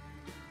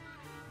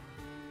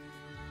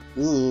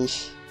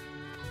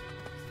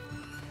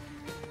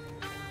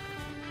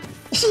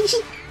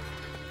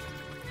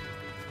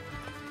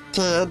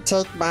 Can't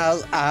take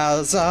my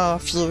eyes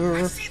off you.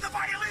 I see the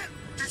violin.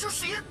 Did you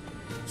see it?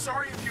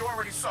 Sorry if you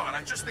already saw it.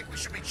 I just think we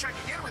should be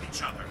checking in with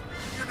each other.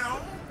 You know?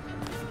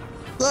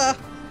 Yeah.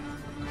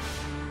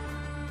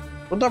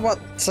 Wonder what,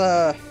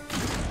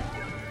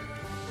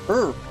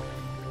 Ooh.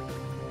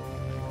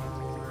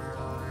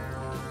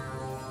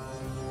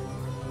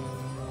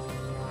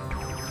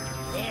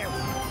 There we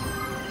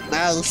go.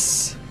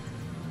 Nice.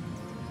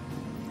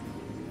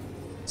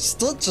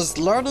 Stitch is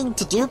learning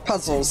to do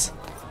puzzles.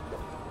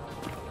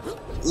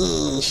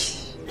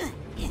 Eesh.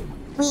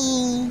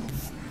 Whee.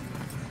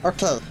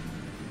 Okay.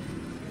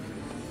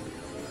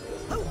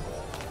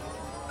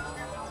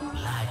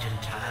 Light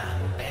and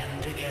time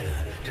band together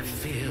to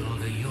fill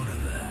the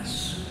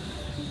universe.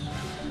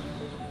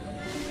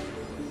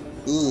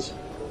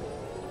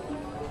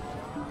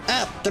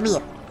 Ah, come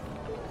here.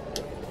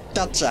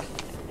 Gotcha.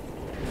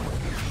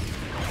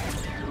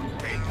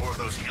 Hey, more of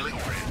those healing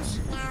friends.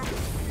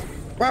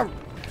 Wow.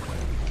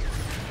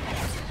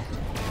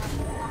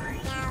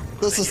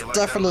 This is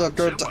definitely a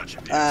good,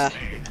 yeah.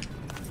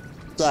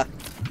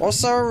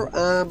 Also,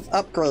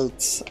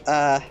 upgrades.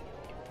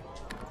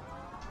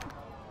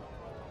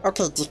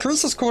 Okay,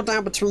 decreases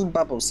cooldown between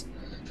bubbles.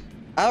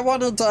 I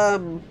wanted,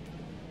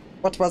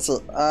 what was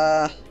it?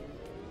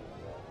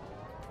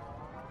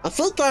 I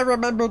think I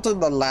remembered in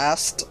the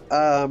last,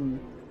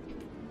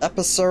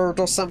 episode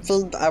or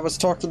something, I was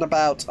talking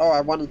about, oh,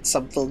 I wanted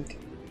something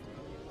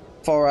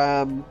for,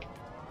 I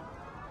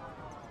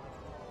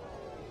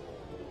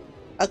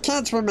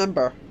can't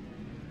remember.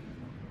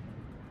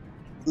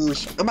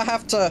 Eesh. I'm gonna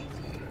have to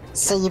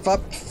save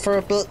up for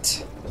a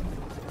bit.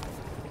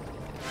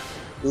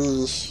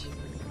 Eesh.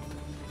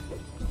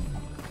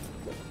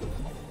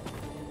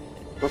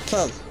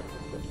 Okay,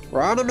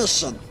 we're on a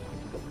mission.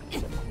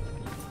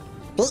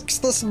 Fix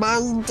this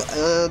mind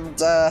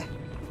and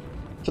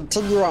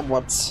continue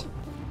onwards.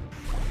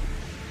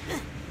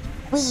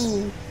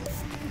 Whee!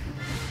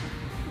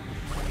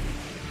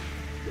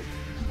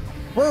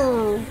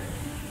 Woo!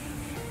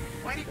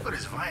 Why do you put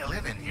his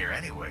violin in here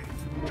anyway?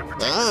 To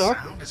protect Oh. the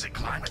sound? Is it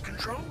climate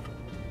controlled?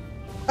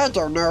 I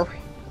don't know.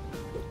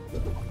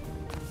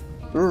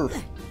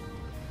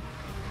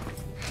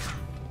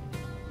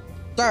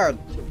 Darn.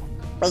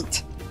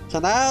 Wait,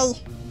 can I?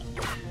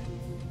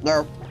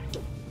 No.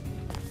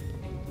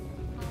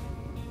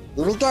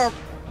 Here we go.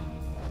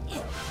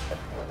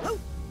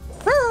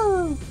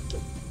 Woo!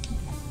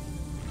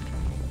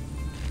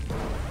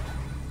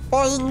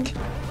 Boing!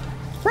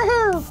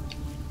 Woohoo!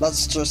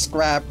 Let's just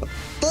grab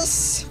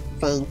this.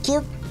 Thank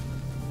you.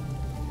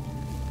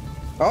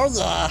 Oh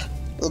yeah,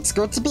 it's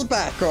good to be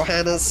back,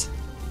 Johannes.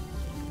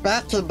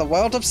 Back in the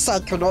world of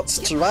Psychonauts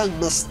too, I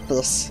missed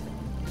this.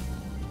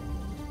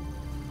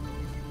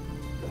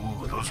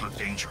 Ooh, those look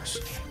dangerous.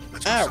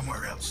 Let's go Ow.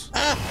 somewhere else.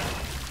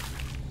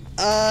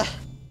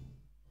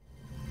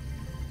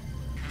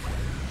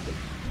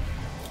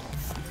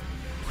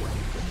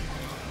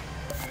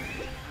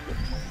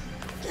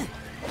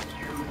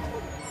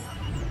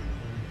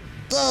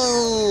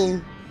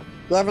 Dang!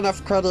 You have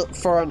enough credit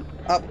for an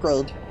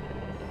upgrade.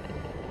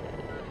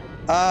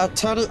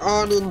 Turn it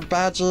on in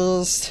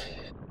badges.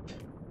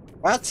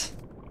 What?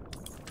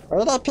 What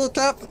did I pick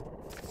up?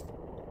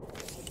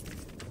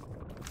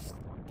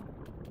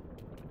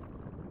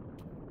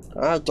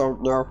 I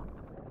don't know.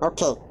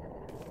 Okay.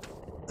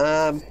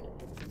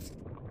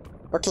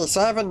 Okay,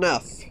 so I have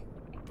enough.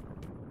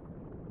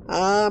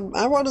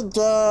 I want to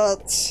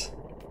get...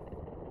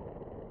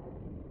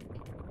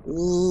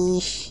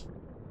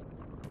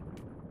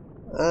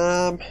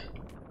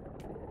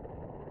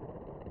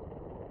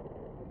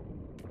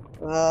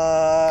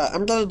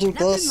 I'm gonna do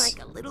Nothing this.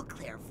 like a little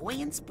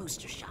clairvoyance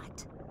booster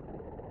shot.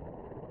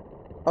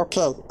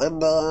 Okay,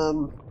 and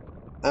then,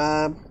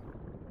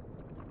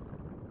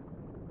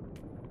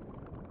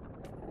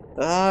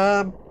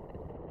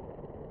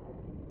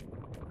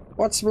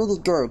 what's really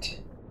good?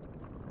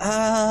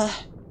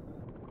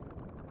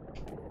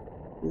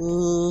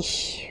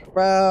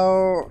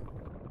 Well,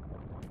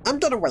 I'm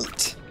gonna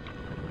wait.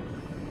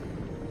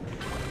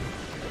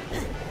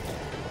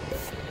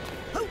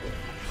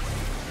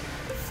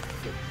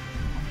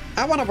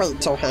 I wanna wait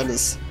till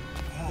Hannah's.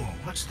 Oh,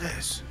 what's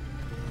this?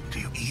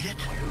 Do you eat it?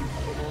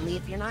 Only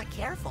if you're not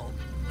careful.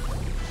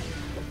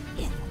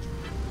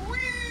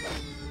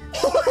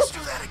 Oh, let's do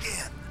that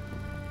again.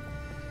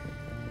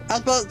 I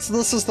bet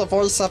this is the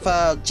voice of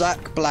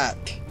Jack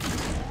Black,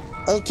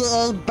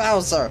 aka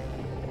Bowser.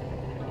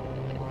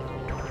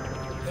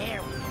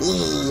 There we go.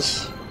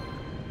 Eesh.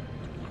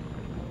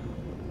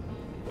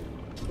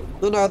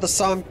 You know the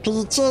song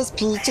Peaches,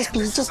 Peaches,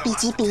 Peaches,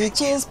 Peaches,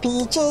 Peaches,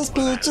 Peaches,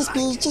 Peaches,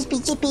 Peaches,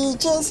 Peaches,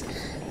 Peaches.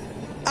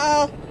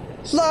 I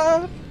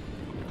love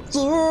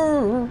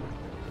you.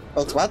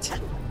 Wait, what?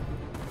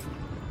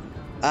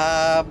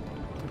 I'm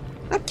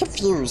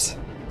confused.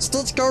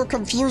 Stitch go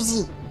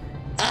confusey.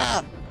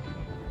 Ah!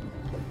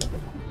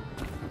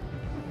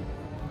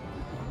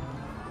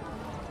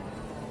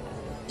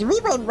 Do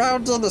we run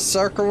round in a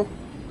circle?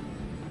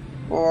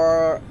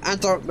 Or, I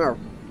don't know.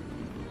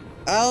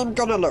 I'm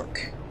gonna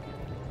look.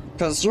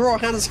 Because your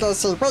hand is gonna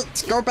say,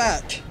 wait, go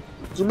back.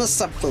 You missed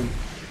something.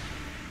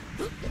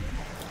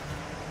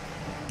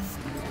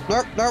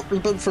 Nope, nope,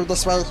 we've been through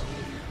this way.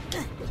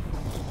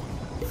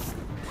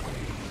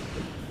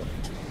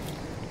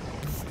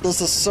 This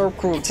is so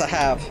cool to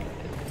have.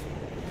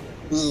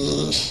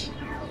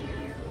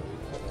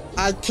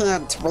 I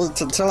can't wait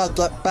until I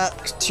get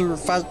back to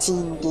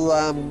fighting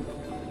the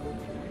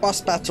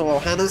boss battle,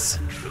 Johannes.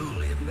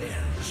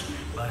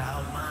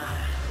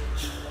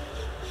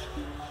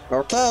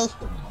 Okay,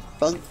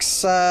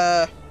 thanks.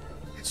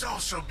 It's all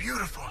so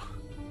beautiful.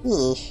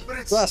 But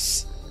it's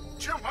yes.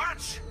 Too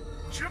much.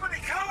 Too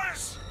many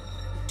colors.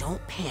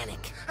 Don't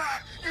panic.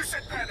 You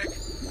said panic.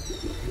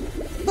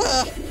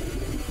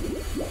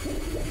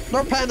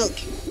 No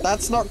panic.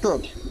 That's not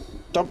good.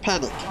 Don't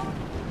panic.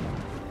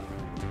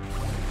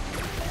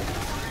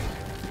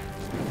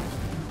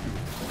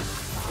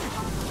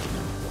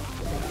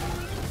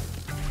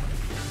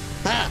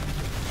 Ha!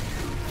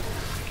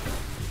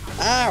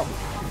 Ow!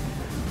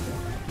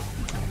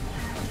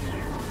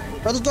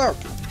 Where'd he go?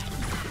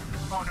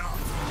 Oh no.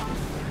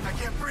 I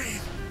can't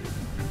breathe.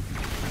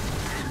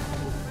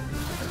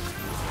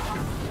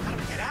 How do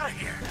we get out of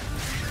here?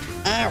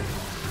 Ow!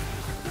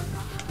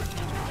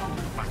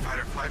 My fight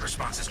or flight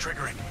response is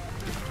triggering.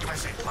 I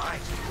say fight.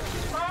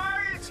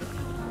 Fight!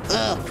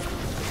 I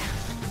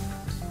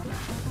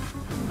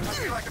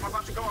feel like I'm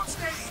about to go on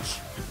stage.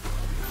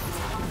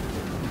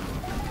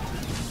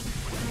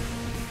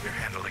 You're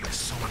handling this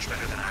so much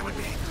better than I would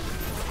be.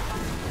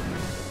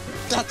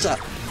 Gotcha!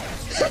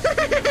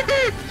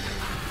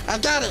 I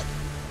got it!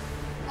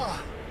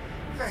 Oh,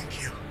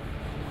 thank you.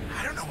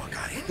 I don't know what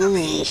got into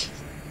me.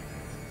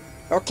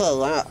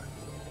 Okay,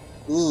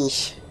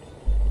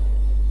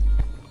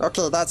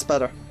 okay, that's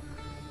better.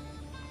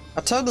 I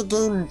turned the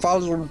game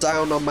volume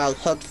down on my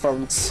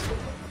headphones.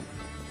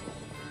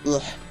 Yeah,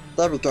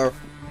 there we go.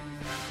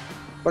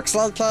 Looks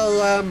like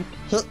I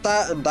hit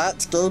that and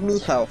that gave me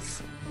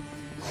health.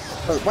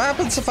 Wait, what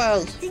happens if I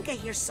think I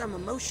hear some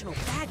emotional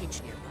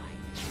baggage nearby.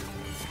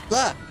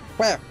 Yeah,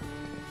 where?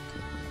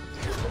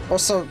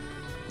 Also,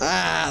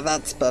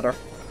 that's better.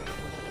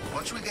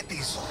 Once we get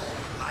these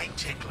light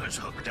ticklers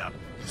hooked up,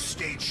 the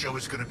stage show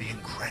is gonna be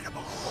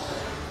incredible.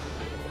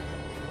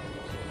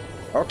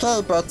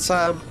 Okay, but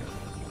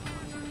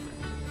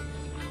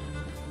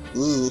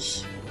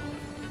yeesh.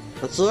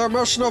 I hear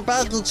emotional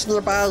baggage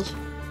nearby.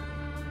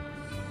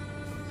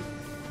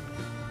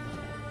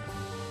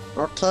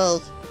 Okay.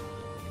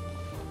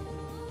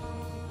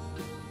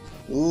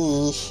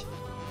 Yeesh.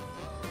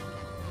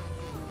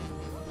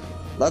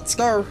 Let's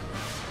go.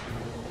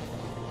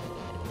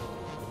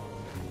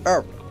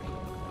 Oh.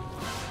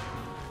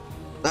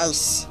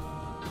 Nice.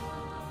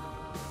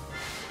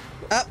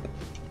 Up.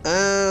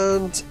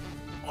 And...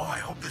 Oh, I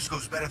hope this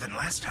goes better than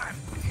last time.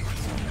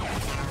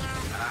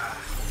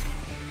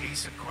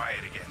 Peace and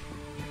quiet again.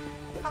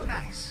 How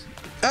nice.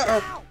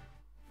 Uh-oh.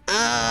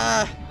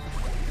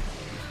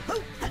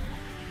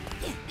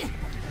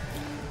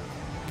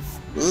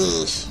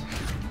 Yeesh.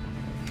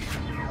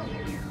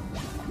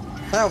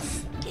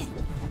 Health.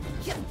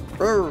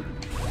 Oh.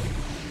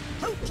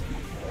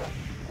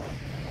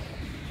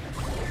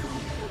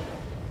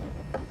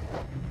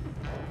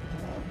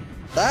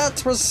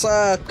 That was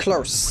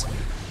close.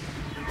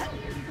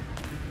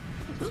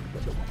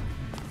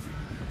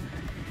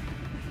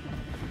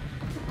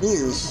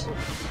 Yeesh.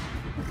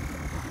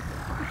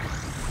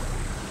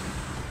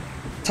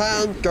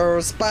 Time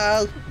goes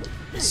by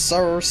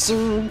so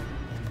soon.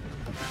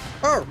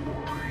 Oh.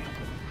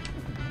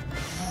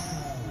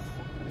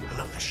 I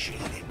love the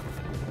shading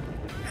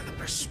and the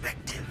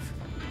perspective.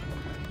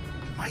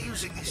 Am I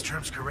using these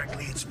terms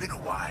correctly? It's been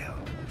a while.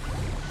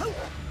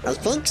 I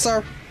think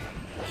so.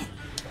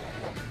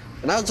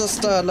 And I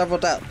just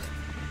leveled up.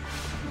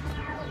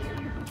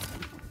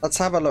 Let's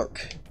have a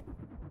look.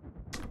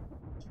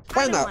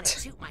 Why I don't not? want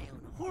to toot my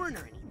own horn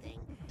or anything,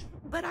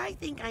 but I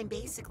think I'm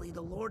basically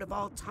the lord of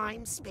all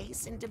time,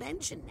 space, and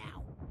dimension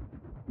now.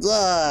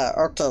 Yeah,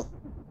 okay.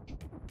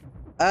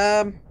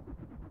 Yeah.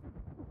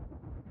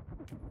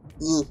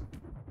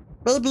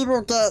 Maybe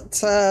we'll get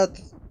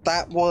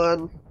that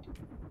one.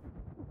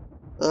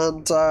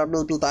 And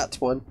maybe that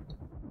one.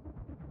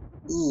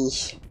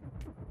 Eesh.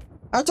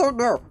 I don't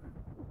know.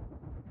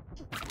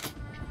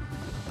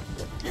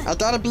 I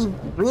gotta be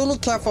really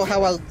careful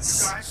how I...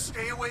 Guys,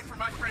 stay away from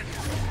my friend.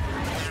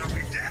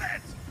 We did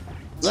it!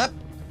 Yep.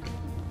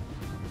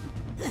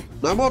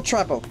 No more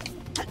trouble.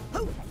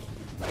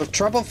 If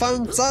trouble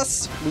finds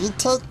us, we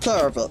take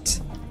care of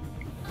it.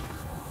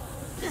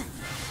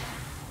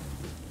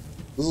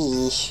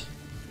 Eesh.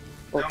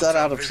 We'll get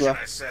out of here.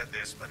 I said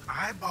this, but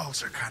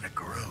eyeballs are kind of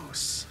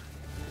gross.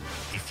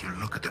 If you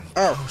look at them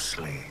Oh.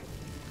 closely.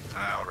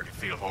 I already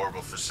feel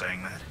horrible for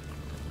saying that.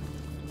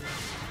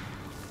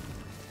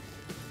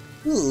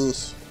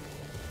 Eesh.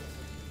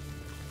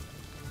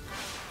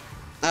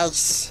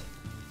 Nice.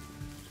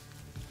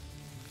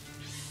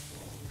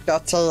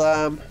 Got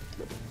to,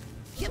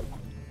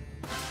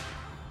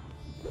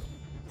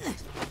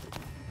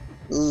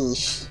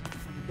 Eesh.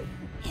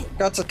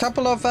 Got a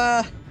couple of,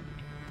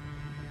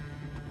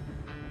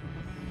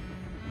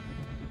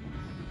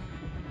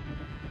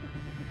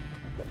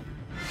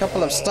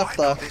 stuff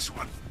I know there. this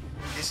one.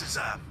 This is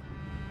a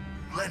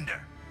blender,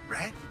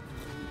 right?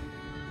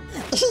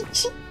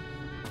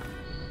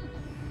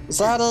 Is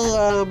that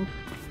a,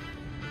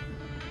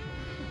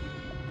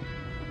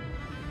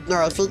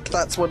 No, I think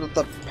that's one of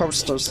the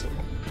posters.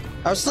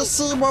 I was just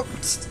seeing what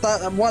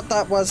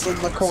that was in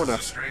the corner.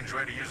 This is a strange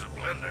way to use a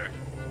blender.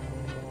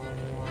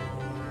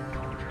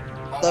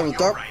 There we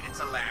go. You're right, it's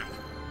a lamp.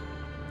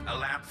 A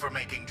lamp for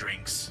making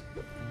drinks.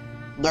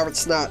 No,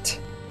 it's not.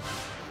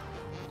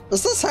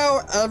 Is this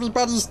how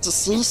everybody's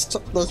deceased?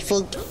 They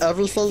think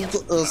everything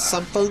is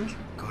something?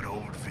 Good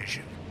old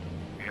vision.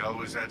 He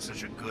always had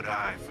such a good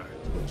eye for,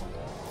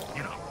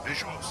 you know,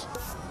 visuals.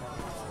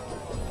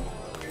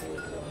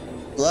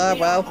 Yeah,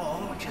 well.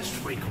 All just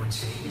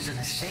frequencies in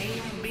the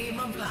same beam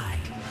of light.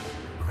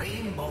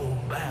 Rainbow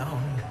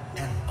bound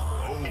and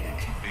bond.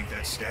 Oh, think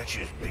that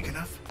statue is big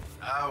enough?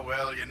 Ah,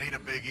 well, you need a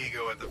big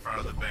ego at the front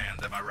of the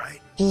band, am I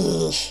right?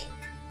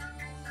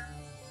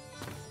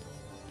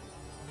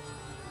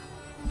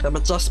 Can I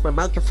adjust my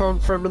microphone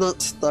for a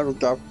minute? There we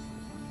go.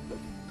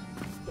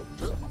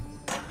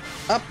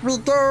 Up we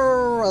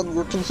go, and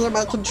you can hear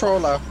my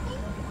controller.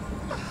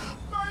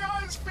 My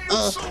eyes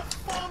feel so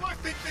full, I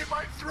think they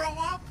might throw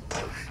up.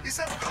 Is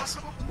that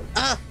possible?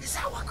 Is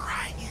that what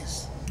crying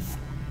is?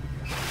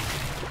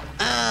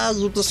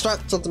 You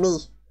distracted me.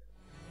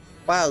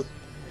 Why?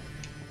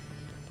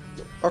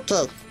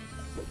 Okay.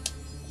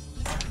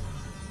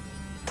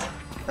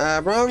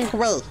 Wrong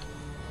way.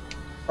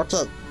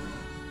 Okay.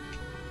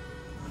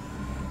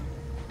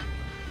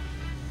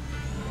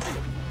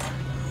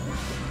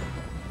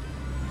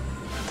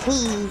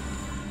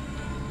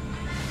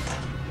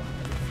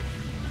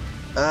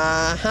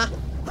 Uh-huh.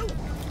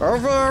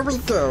 Over we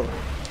go.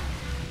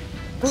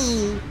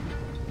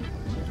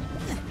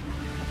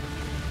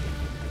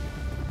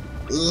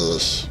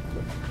 Eesh.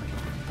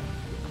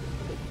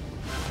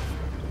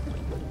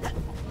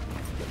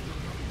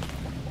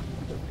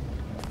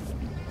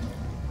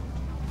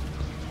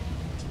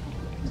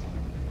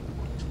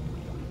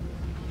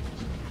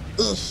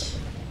 Eesh.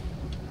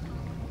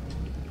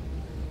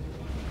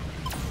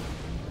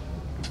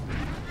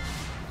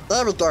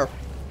 There we go.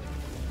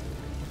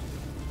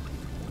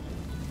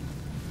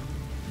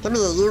 Come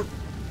here, you.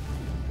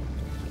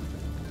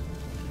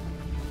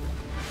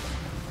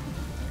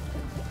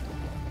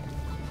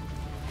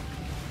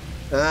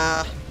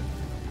 I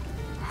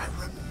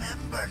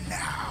remember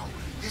now.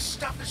 This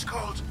stuff is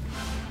called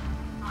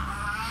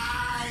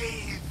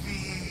ivy.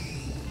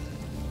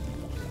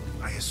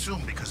 I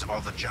assume because of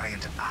all the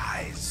giant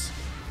eyes.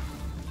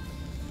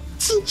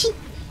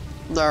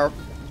 No.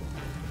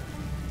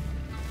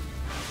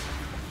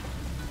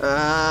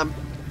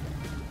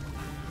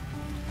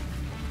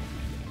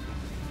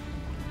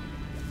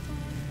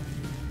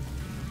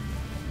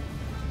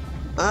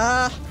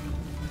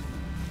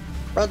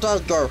 Where do I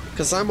go?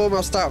 Because I'm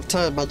almost out of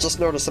time. I just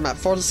noticed I'm at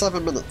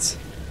 47 minutes.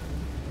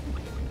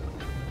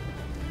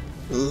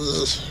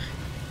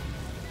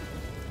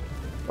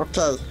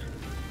 Okay.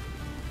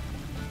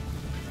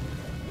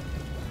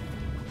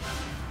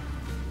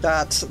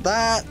 That's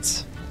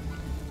that.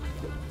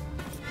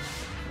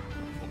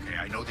 Okay,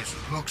 I know this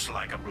looks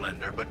like a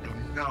blender, but do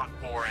not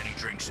pour any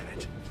drinks in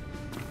it.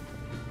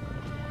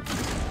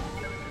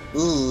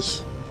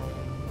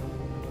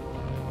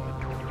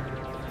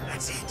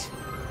 That's it.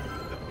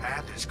 The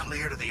path is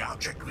clear to the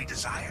object we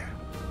desire.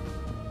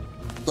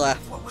 Yeah.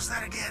 What was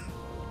that again?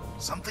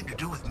 Something to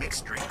do with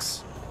mixed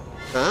drinks.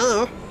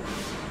 Oh.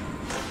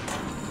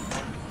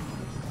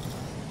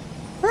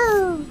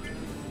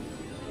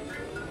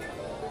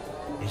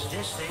 Is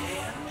this the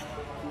end?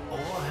 Or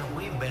have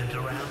we bent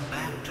around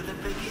back to the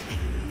beginning?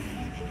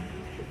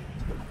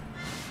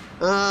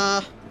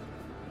 I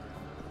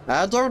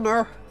don't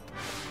know.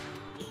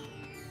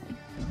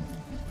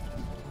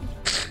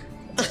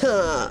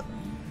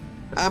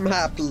 I'm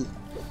happy.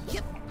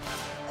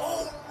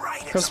 Oh,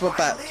 right. Because we're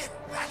back.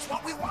 That's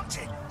what we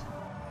wanted.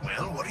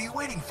 Well, what are you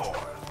waiting for?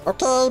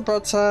 Okay,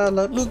 but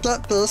let me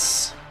get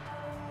this.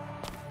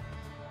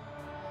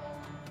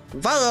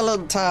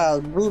 Violent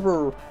time, woo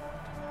woo.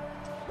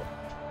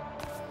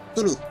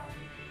 Gimme.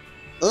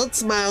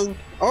 It's mine.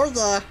 Oh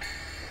yeah.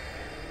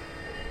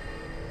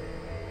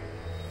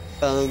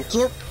 Thank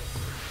you.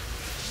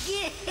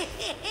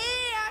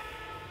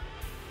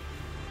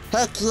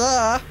 Heck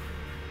yeah.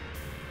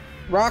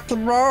 Rock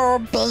and roll,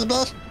 baby.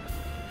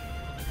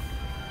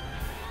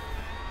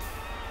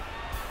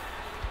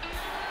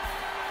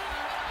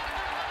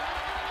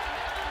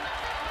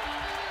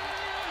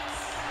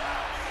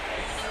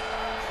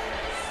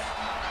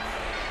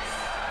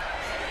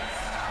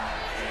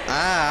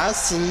 Ah, I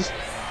see.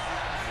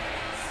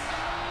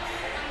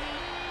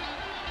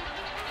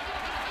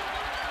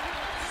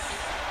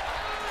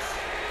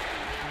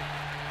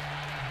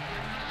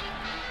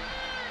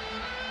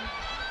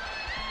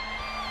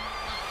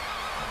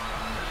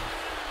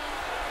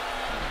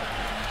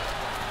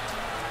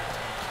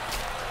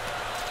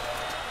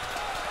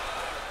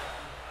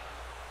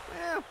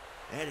 Well,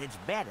 it's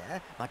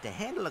better, but to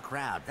handle a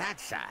crowd that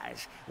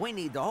size, we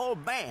need the whole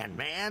band,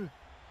 man.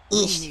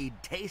 We need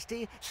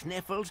Tasty,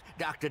 Sniffles,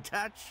 Dr.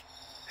 Touch.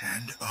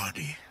 And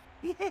Audie.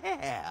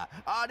 Yeah,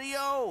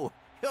 Audio.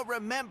 You're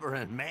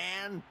remembering,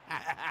 man.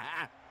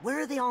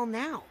 Where are they all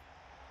now?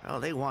 Oh,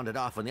 they wandered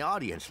off when the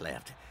audience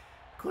left.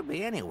 Could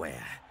be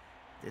anywhere.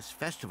 This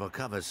festival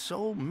covers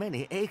so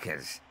many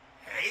acres.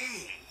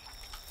 Hey!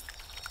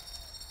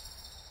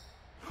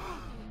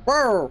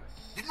 Whoa!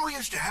 Didn't we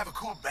used to have a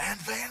cool band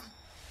van?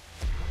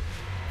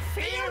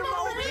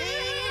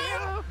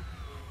 Fearmobile!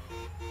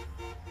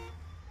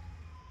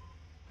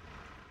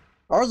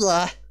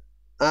 Oh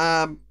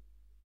yeah.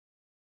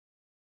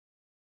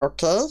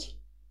 Okay.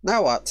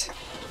 Now what?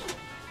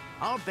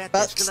 I'll bet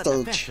they're still at the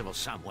Backstage. festival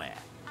somewhere.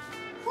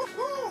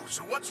 Woohoo!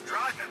 So what's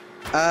driving?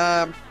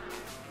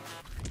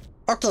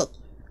 Okay.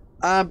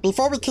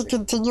 Before we can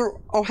continue,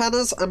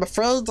 Ohana's, I'm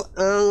afraid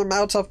I'm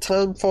out of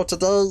time for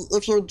today.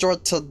 If you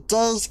enjoyed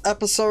today's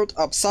episode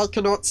of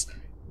Psychonauts,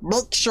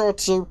 make sure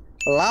to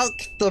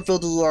like the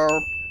video,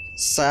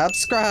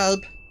 subscribe,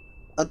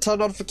 and turn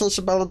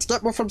notification bell to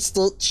get more from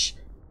Stitch.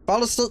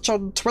 Follow Stitch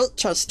on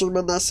Twitch, I stream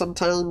on there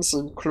sometimes,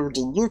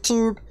 including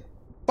YouTube.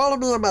 Follow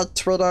me on my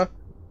Twitter.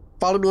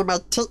 Follow me on my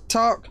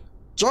TikTok.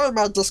 Join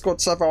my Discord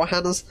server,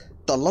 Ohana's.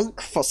 The link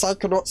for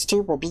Psychonauts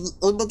 2 will be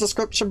in the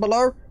description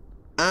below.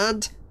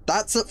 And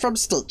that's it from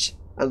Stitch.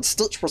 And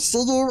Stitch will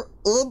see you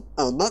in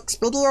a next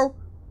video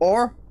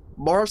or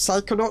more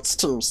Psychonauts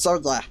 2. So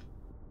yeah.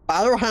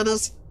 Bye,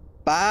 Ohana's.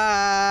 Bye.